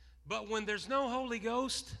 But when there's no Holy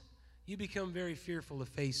Ghost, you become very fearful to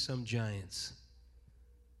face some giants.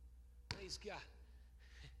 Praise God.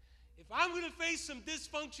 If I'm going to face some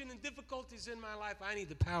dysfunction and difficulties in my life, I need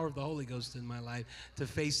the power of the Holy Ghost in my life to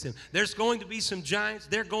face them. There's going to be some giants.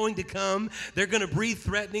 They're going to come. They're going to breathe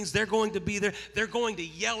threatenings. They're going to be there. They're going to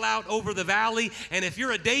yell out over the valley. And if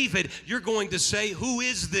you're a David, you're going to say, who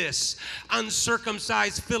is this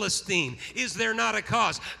uncircumcised Philistine? Is there not a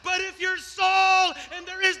cause? But if you're Saul and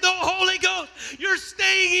there is no Holy Ghost, you're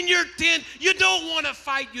staying in your tent. You don't want to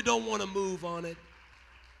fight. You don't want to move on it.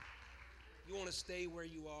 You want to stay where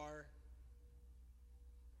you are.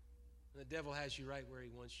 And the devil has you right where he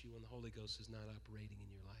wants you when the Holy Ghost is not operating in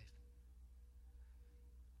your life.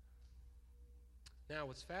 Now,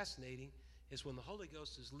 what's fascinating is when the Holy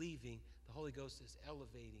Ghost is leaving, the Holy Ghost is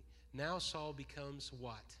elevating. Now Saul becomes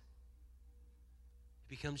what?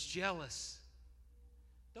 He becomes jealous.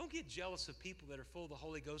 Don't get jealous of people that are full of the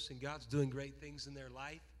Holy Ghost and God's doing great things in their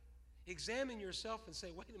life. Examine yourself and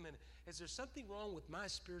say, wait a minute, is there something wrong with my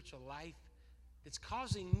spiritual life that's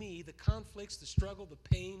causing me the conflicts, the struggle, the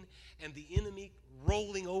pain, and the enemy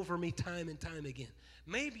rolling over me time and time again?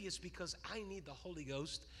 Maybe it's because I need the Holy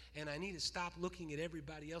Ghost, and I need to stop looking at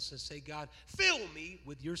everybody else and say, God, fill me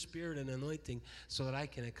with your spirit and anointing so that I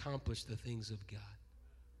can accomplish the things of God.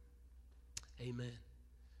 Amen.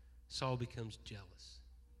 Saul becomes jealous.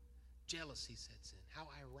 Jealousy sets in. How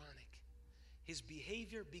ironic. His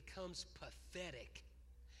behavior becomes pathetic.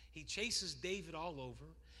 He chases David all over.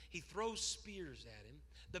 He throws spears at him.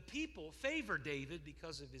 The people favor David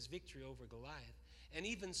because of his victory over Goliath. And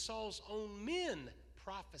even Saul's own men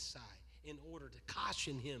prophesy in order to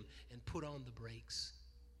caution him and put on the brakes.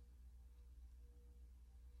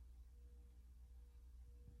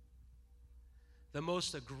 The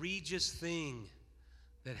most egregious thing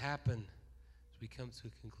that happened as we come to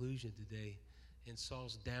a conclusion today in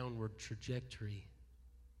Saul's downward trajectory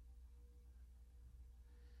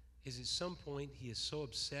is at some point he is so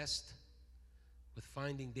obsessed with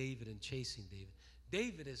finding David and chasing David.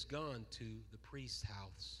 David has gone to the priest's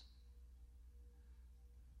house.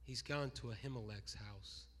 He's gone to Ahimelech's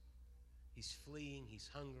house. He's fleeing, he's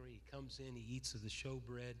hungry, he comes in, he eats of the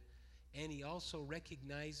showbread, and he also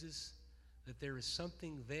recognizes that there is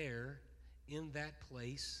something there in that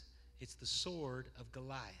place. It's the sword of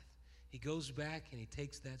Goliath. He goes back and he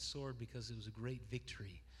takes that sword because it was a great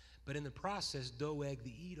victory. But in the process, Doeg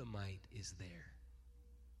the Edomite is there.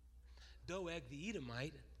 Doeg the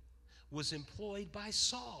Edomite was employed by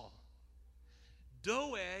Saul.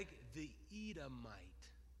 Doeg the Edomite.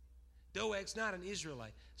 Doeg's not an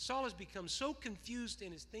Israelite. Saul has become so confused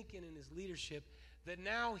in his thinking and his leadership that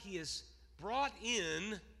now he has brought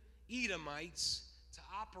in Edomites to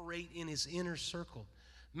operate in his inner circle.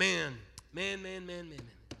 Man.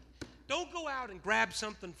 Don't go out and grab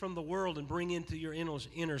something from the world and bring into your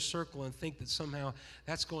inner circle and think that somehow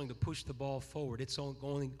that's going to push the ball forward. It's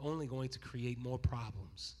only going to create more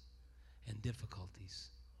problems and difficulties.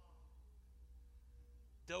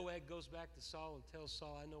 Doeg goes back to Saul and tells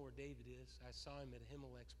Saul, I know where David is. I saw him at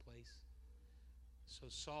Ahimelech's place. So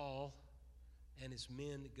Saul and his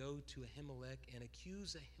men go to Ahimelech and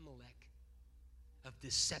accuse Ahimelech of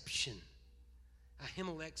deception.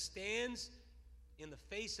 Ahimelech stands in the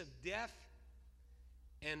face of death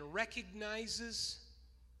and recognizes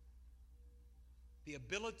the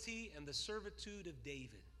ability and the servitude of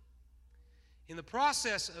David. In the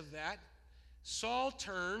process of that, Saul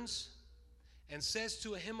turns and says to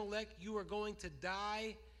Ahimelech, you are going to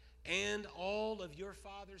die and all of your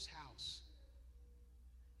father's house.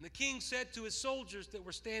 And the king said to his soldiers that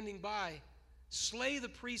were standing by, slay the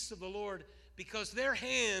priests of the Lord, because their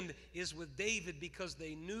hand is with David, because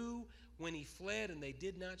they knew when he fled and they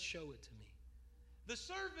did not show it to me. The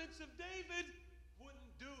servants of David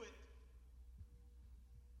wouldn't do it.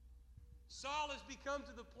 Saul has become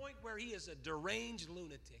to the point where he is a deranged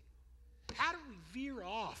lunatic. How do we veer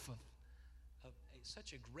off of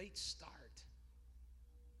such a great start?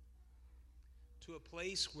 to a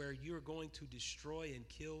place where you're going to destroy and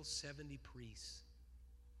kill 70 priests.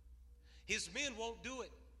 His men won't do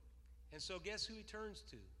it. And so guess who he turns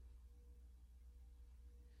to?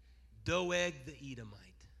 Doeg the Edomite.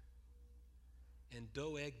 And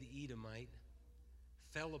Doeg the Edomite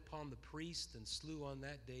fell upon the priest and slew on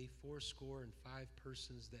that day 85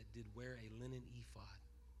 persons that did wear a linen ephod.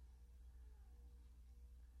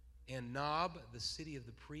 And Nob, the city of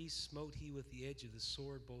the priests, smote he with the edge of the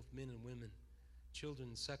sword both men and women, children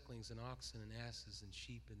and sucklings and oxen and asses and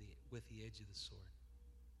sheep with the edge of the sword.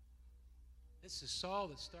 This is Saul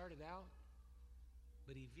that started out,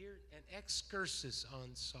 but he veered an excursus on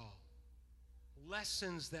Saul.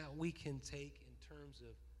 Lessons that we can take in terms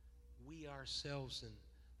of we ourselves and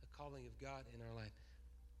the calling of God in our life.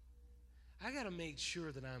 I got to make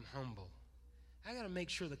sure that I'm humble. I got to make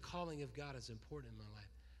sure the calling of God is important in my life.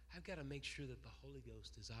 I've got to make sure that the Holy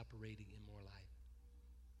Ghost is operating in more life.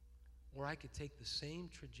 Or I could take the same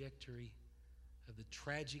trajectory of the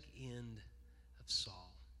tragic end of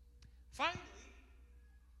Saul. Finally,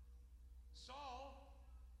 Saul,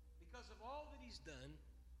 because of all that he's done,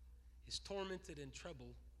 is tormented and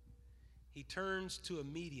troubled. He turns to a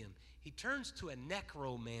medium. He turns to a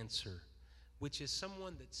necromancer, which is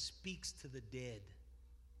someone that speaks to the dead.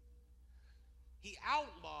 He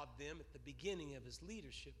outlawed them at the beginning of his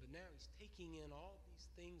leadership, but now he's taking in all these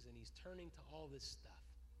things and he's turning to all this stuff.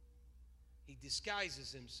 He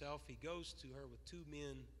disguises himself. He goes to her with 2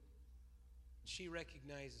 men. She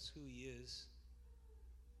recognizes who he is.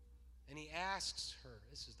 And he asks her,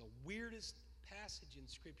 this is the weirdest passage in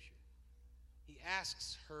Scripture. He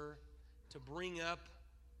asks her to bring up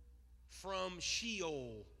from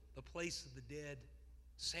Sheol, the place of the dead,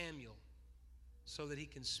 Samuel, so that he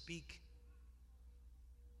can speak.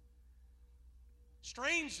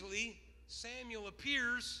 Strangely, Samuel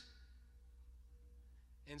appears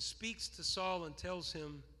and speaks to Saul and tells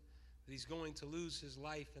him that he's going to lose his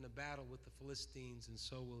life in a battle with the Philistines, and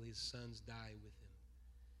so will his sons die with him.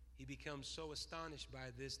 He becomes so astonished by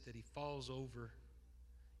this that he falls over,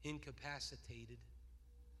 incapacitated.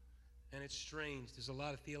 And it's strange. There's a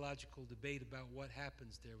lot of theological debate about what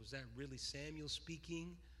happens there. Was that really Samuel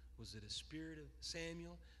speaking? Was it a spirit of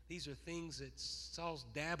Samuel? These are things that Saul's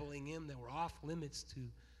dabbling in that were off limits to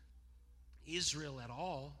Israel at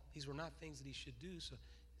all. These were not things that he should do. So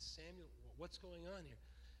Samuel, what's going on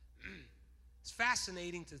here? It's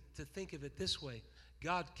fascinating to think of it this way.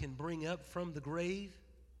 God can bring up from the grave,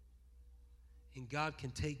 and God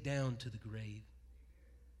can take down to the grave.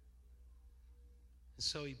 And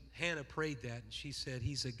so Hannah prayed that, and she said,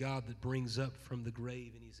 he's a God that brings up from the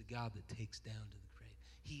grave, and he's a God that takes down to the grave.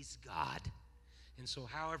 He's God. And so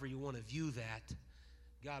however you want to view that,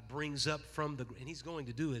 God brings up from the grave, and he's going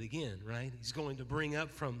to do it again, right? He's going to bring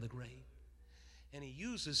up from the grave. And he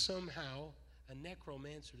uses somehow a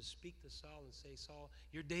necromancer to speak to Saul and say, Saul,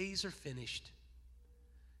 your days are finished.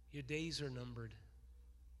 Your days are numbered.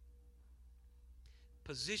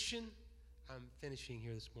 Position, I'm finishing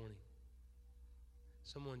here this morning.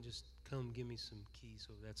 Someone just come give me some keys,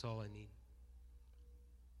 so that's all I need.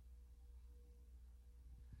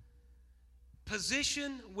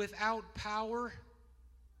 Position without power,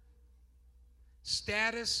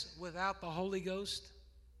 status without the Holy Ghost,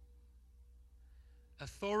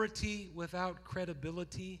 authority without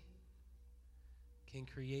credibility can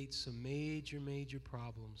create some major, major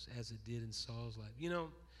problems, as it did in Saul's life. You know,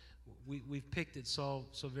 we've picked at Saul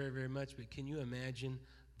so very, very much, but can you imagine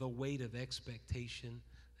the weight of expectation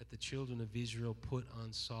that the children of Israel put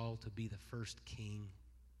on Saul to be the first king?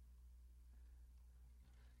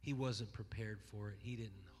 He wasn't prepared for it. He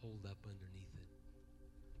didn't hold up underneath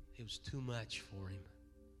it. It was too much for him.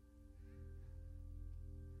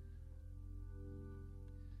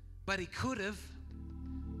 But he could have,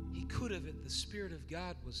 if the Spirit of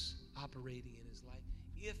God was operating in his life,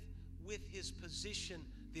 if with his position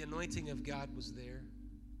the anointing of God was there.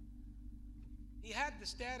 He had the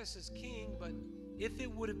status as king, but if it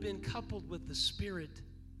would have been coupled with the Spirit,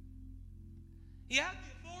 he had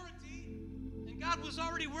the authority, and God was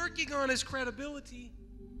already working on his credibility.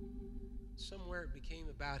 Somewhere it became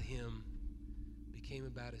about him, became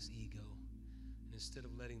about his ego. And instead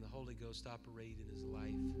of letting the Holy Ghost operate in his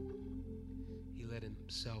life, he let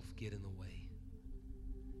himself get in the way.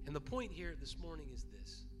 And the point here this morning is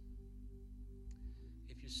this.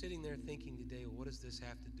 If you're sitting there thinking today, well, what does this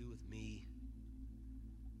have to do with me?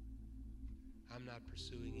 I'm not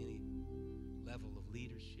pursuing any level of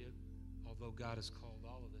leadership, although God has called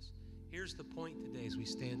all of us. Here's the point today as we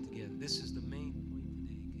stand together. This is the main point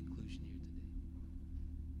today, in conclusion here today.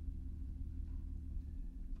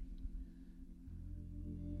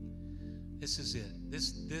 This is it.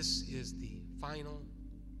 This is the final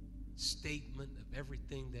statement of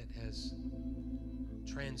everything that has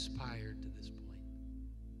transpired to this point.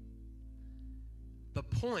 The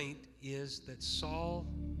point is that Saul,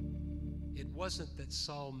 it wasn't that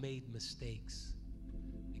Saul made mistakes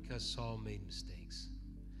because Saul made mistakes.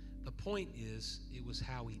 The point is, it was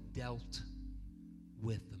how he dealt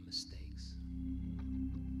with the mistakes.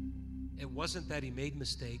 It wasn't that he made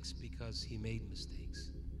mistakes because he made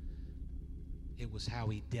mistakes. It was how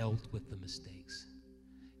he dealt with the mistakes.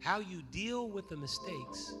 How you deal with the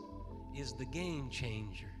mistakes is the game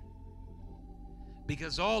changer.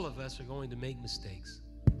 Because all of us are going to make mistakes.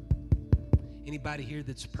 Anybody here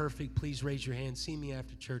that's perfect, please raise your hand. See me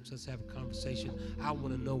after church. Let's have a conversation. I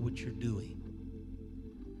want to know what you're doing.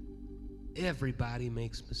 Everybody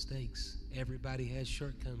makes mistakes. Everybody has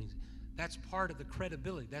shortcomings. That's part of the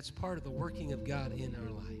credibility. That's part of the working of God in our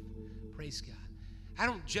life. Praise God. I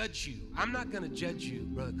don't judge you. I'm not going to judge you,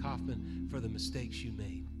 Brother Kaufman, for the mistakes you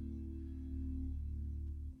made.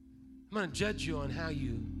 I'm going to judge you on how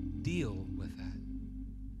you deal with that.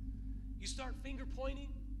 You start finger pointing,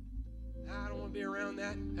 I don't want to be around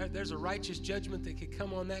that. There's a righteous judgment that could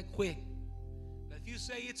come on that quick. But if you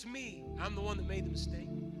say it's me, I'm the one that made the mistake,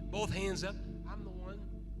 both hands up, I'm the one.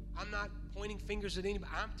 I'm not pointing fingers at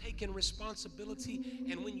anybody. I'm taking responsibility.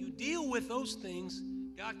 And when you deal with those things,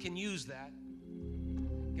 God can use that.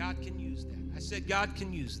 God can use that. I said God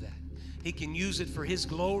can use that. He can use it for His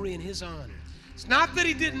glory and His honor. It's not that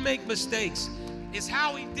he didn't make mistakes. It's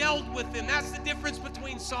how he dealt with them. That's the difference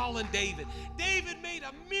between Saul and David. David made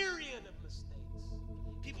a myriad of mistakes.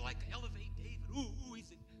 People like to elevate David. Ooh, he's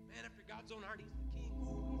a man after God's own heart. He's the king.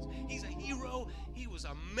 Ooh, he's a hero. He was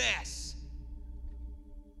a mess.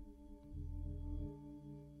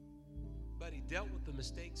 But he dealt with the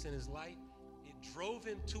mistakes in his life. It drove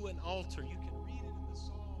him to an altar. You can read it in the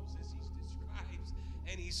Psalms as he describes.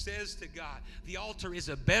 And he says to God, the altar is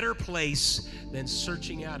a better place than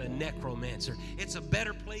searching out a necromancer. It's a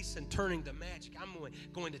better place than turning to magic. I'm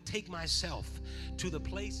going to take myself to the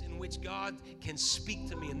place in which God can speak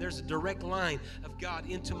to me. And there's a direct line of God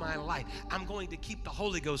into my life. I'm going to keep the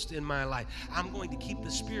Holy Ghost in my life. I'm going to keep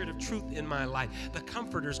the Spirit of truth in my life. The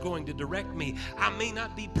Comforter is going to direct me. I may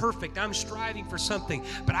not be perfect. I'm striving for something.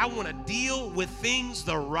 But I want to deal with things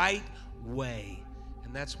the right way.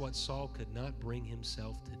 And that's what Saul could not bring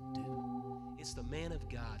himself to do. It's the man of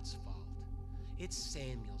God's fault. It's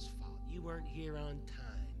Samuel's fault. You weren't here on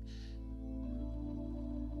time.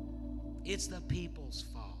 It's the people's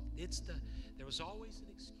fault. There was always an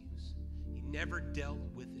excuse. He never dealt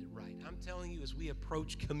with it right. I'm telling you, as we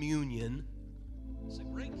approach communion, it's a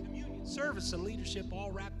great communion service and leadership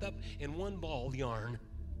all wrapped up in one ball of yarn.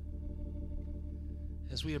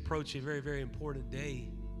 As we approach a very, very important day,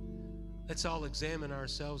 let's all examine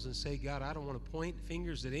ourselves and say, God, I don't want to point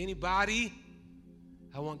fingers at anybody.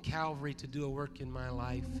 I want Calvary to do a work in my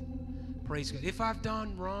life. Praise God. If I've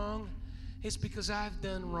done wrong, it's because I've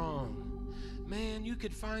done wrong. Man, you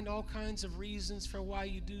could find all kinds of reasons for why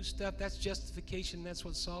you do stuff. That's justification. That's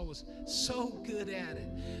what Saul was so good at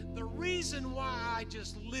it. The reason why I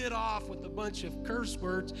just lit off with a bunch of curse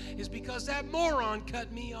words is because that moron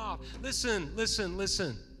cut me off. Listen.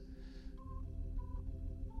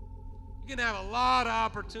 You're going to have a lot of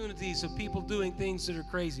opportunities of people doing things that are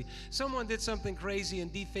crazy. Someone did something crazy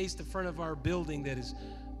and defaced the front of our building that is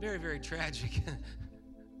very, very tragic.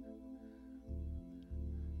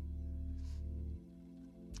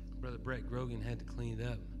 Brother Brett Grogan had to clean it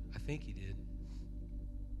up. I think he did.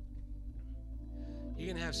 You're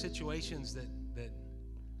going to have situations that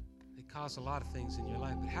cause a lot of things in your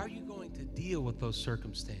life. But how are you going to deal with those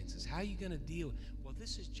circumstances? How are you going to deal? Well,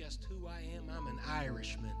 this is just who I am. I'm an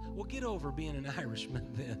Irishman. Well, get over being an Irishman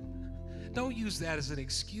then. Don't use that as an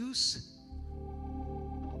excuse.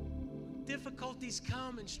 Difficulties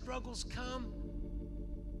come and struggles come.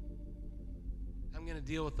 I'm going to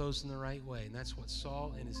deal with those in the right way. And that's what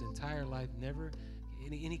Saul in his entire life never,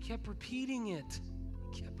 and he kept repeating it.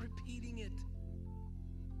 He kept repeating it.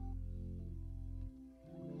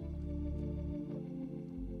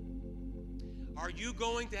 Are you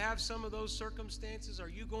going to have some of those circumstances? Are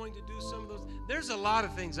you going to do some of those? There's a lot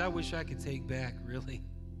of things I wish I could take back, really.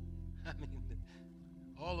 I mean,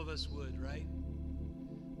 all of us would, right?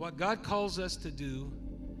 What God calls us to do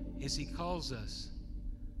is He calls us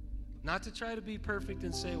not to try to be perfect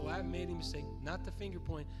and say, well, I made a mistake, not the finger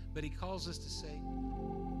point, but He calls us to say,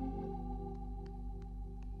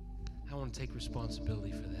 I want to take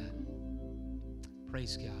responsibility for that.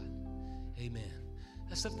 Praise God. Amen.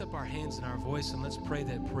 Let's lift up our hands and our voice and let's pray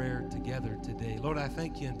that prayer together today. Lord, I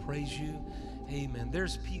thank you and praise you Amen.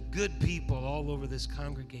 There's good people all over this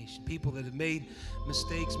congregation, people that have made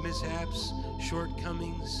mistakes, mishaps,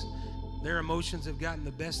 shortcomings. Their emotions have gotten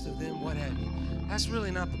the best of them, what have you. That's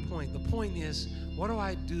really not the point. The point is, what do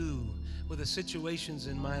I do with the situations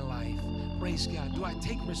in my life? Praise God. Do I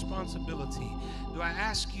take responsibility? Do I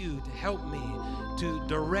ask you to help me, to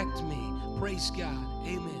direct me? Praise God.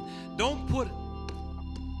 Amen. Don't put...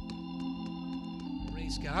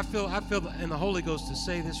 Praise God. I feel in the Holy Ghost to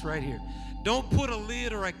say this right here. Don't put a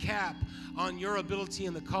lid or a cap on your ability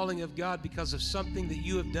and the calling of God because of something that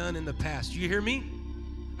you have done in the past. Do you hear me?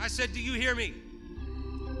 I said, do you hear me?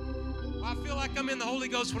 I feel like I'm in the Holy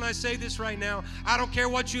Ghost when I say this right now. I don't care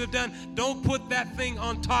what you have done. Don't put that thing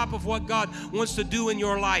on top of what God wants to do in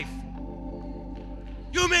your life.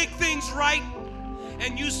 You make things right,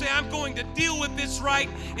 and you say, I'm going to deal with this right,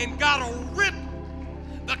 and God will rip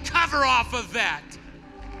the cover off of that.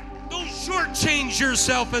 Don't shortchange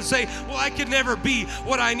yourself and say, well, I can never be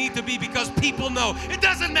what I need to be because people know. It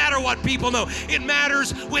doesn't matter what people know. It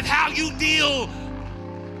matters with how you deal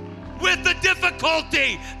with the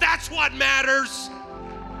difficulty. That's what matters.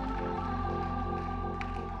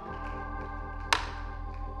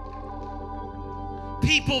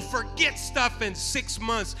 People forget stuff in 6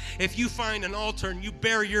 months. If you find an altar and you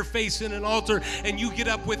bury your face in an altar and you get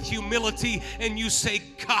up with humility and you say,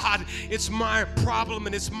 God, it's my problem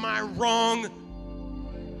and it's my wrong.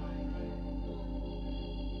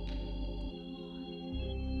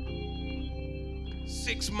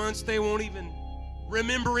 6 months, they won't even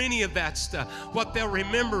remember any of that stuff. What they'll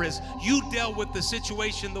remember is you dealt with the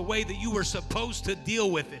situation the way that you were supposed to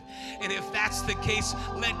deal with it. And if that's the case,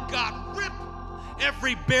 let God rip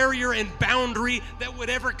every barrier and boundary that would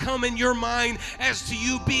ever come in your mind as to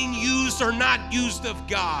you being used or not used of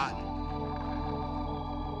God.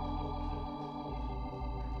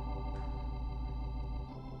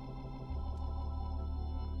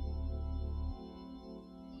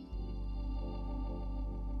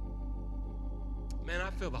 Man,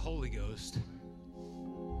 I feel the Holy Ghost.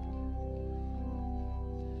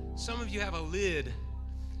 Some of you have a lid.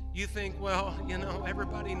 You think, well, you know,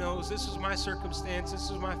 everybody knows this is my circumstance, this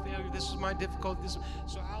is my failure, this is my difficulty,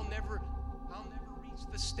 so I'll never reach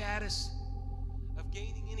the status of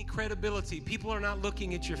gaining any credibility. People are not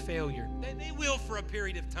looking at your failure. They will for a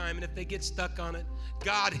period of time, and if they get stuck on it,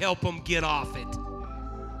 God help them get off it.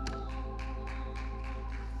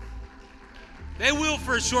 They will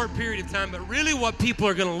for a short period of time, but really what people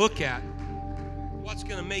are going to look at, what's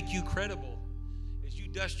going to make you credible, is you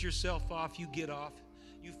dust yourself off, you get off.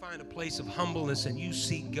 You find a place of humbleness and you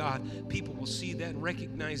seek God. People will see that,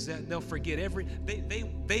 recognize that, and they'll forget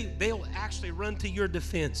they'll actually run to your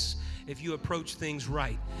defense if you approach things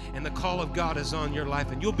right. And the call of God is on your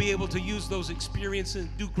life, and you'll be able to use those experiences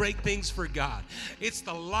and do great things for God. It's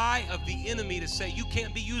the lie of the enemy to say you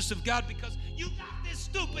can't be used of God because you got this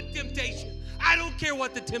stupid temptation. I don't care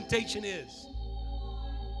what the temptation is.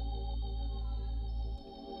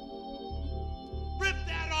 Rip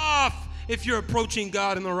that off. If you're approaching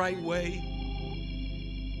God in the right way,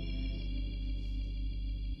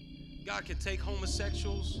 God can take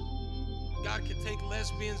homosexuals, God can take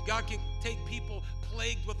lesbians, God can take people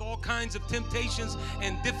plagued with all kinds of temptations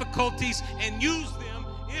and difficulties and use them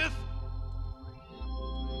if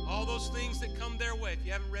all those things that come their way. If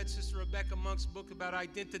you haven't read Sister Rebecca Monk's book about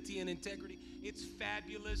identity and integrity, it's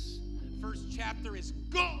fabulous. First chapter is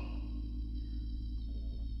gold.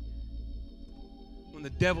 When the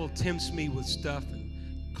devil tempts me with stuff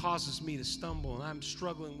and causes me to stumble and I'm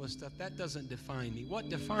struggling with stuff, that doesn't define me. What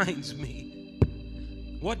defines me?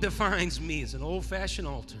 What defines me is an old-fashioned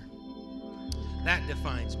altar. That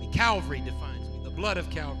defines me. Calvary defines me. The blood of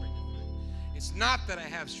Calvary defines me. It's not that I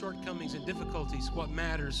have shortcomings and difficulties. What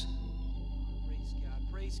matters, praise God,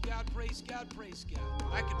 praise God, praise God, praise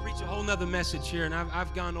God. I could preach a whole nother message here, and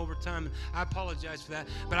I've gone over time, and I apologize for that.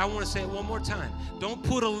 But I want to say it one more time. Don't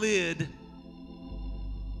put a lid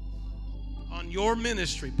on your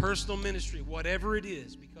ministry, personal ministry, whatever it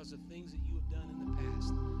is, because of things that you have done in the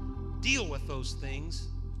past. Deal with those things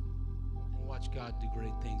and watch God do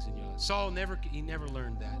great things in your life. Saul never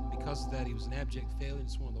learned that. And because of that, he was an abject failure.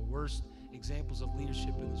 It's one of the worst examples of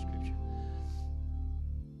leadership in the Scripture.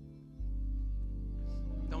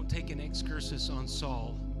 Don't take an excursus on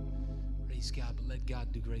Saul. Praise God, but let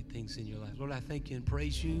God do great things in your life. Lord, I thank you and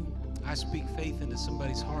praise you. I speak faith into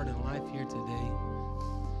somebody's heart and life here today.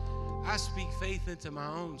 I speak faith into my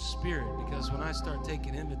own spirit, because when I start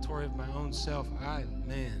taking inventory of my own self,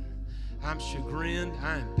 I'm chagrined,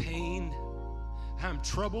 I'm pained, I'm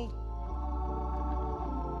troubled.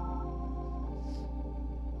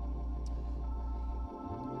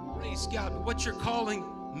 Praise God. But what you're calling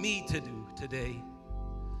me to do today.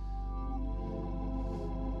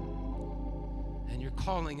 And you're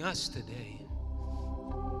calling us today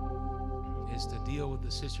is to deal with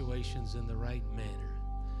the situations in the right manner.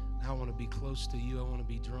 I want to be close to you. I want to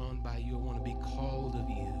be drawn by you. I want to be called of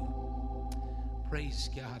you. Praise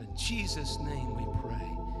God. In Jesus' name we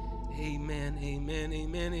pray. Amen, amen,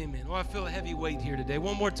 amen, amen. Oh, I feel a heavy weight here today.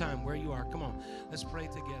 One more time where you are. Come on. Let's pray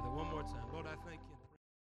together.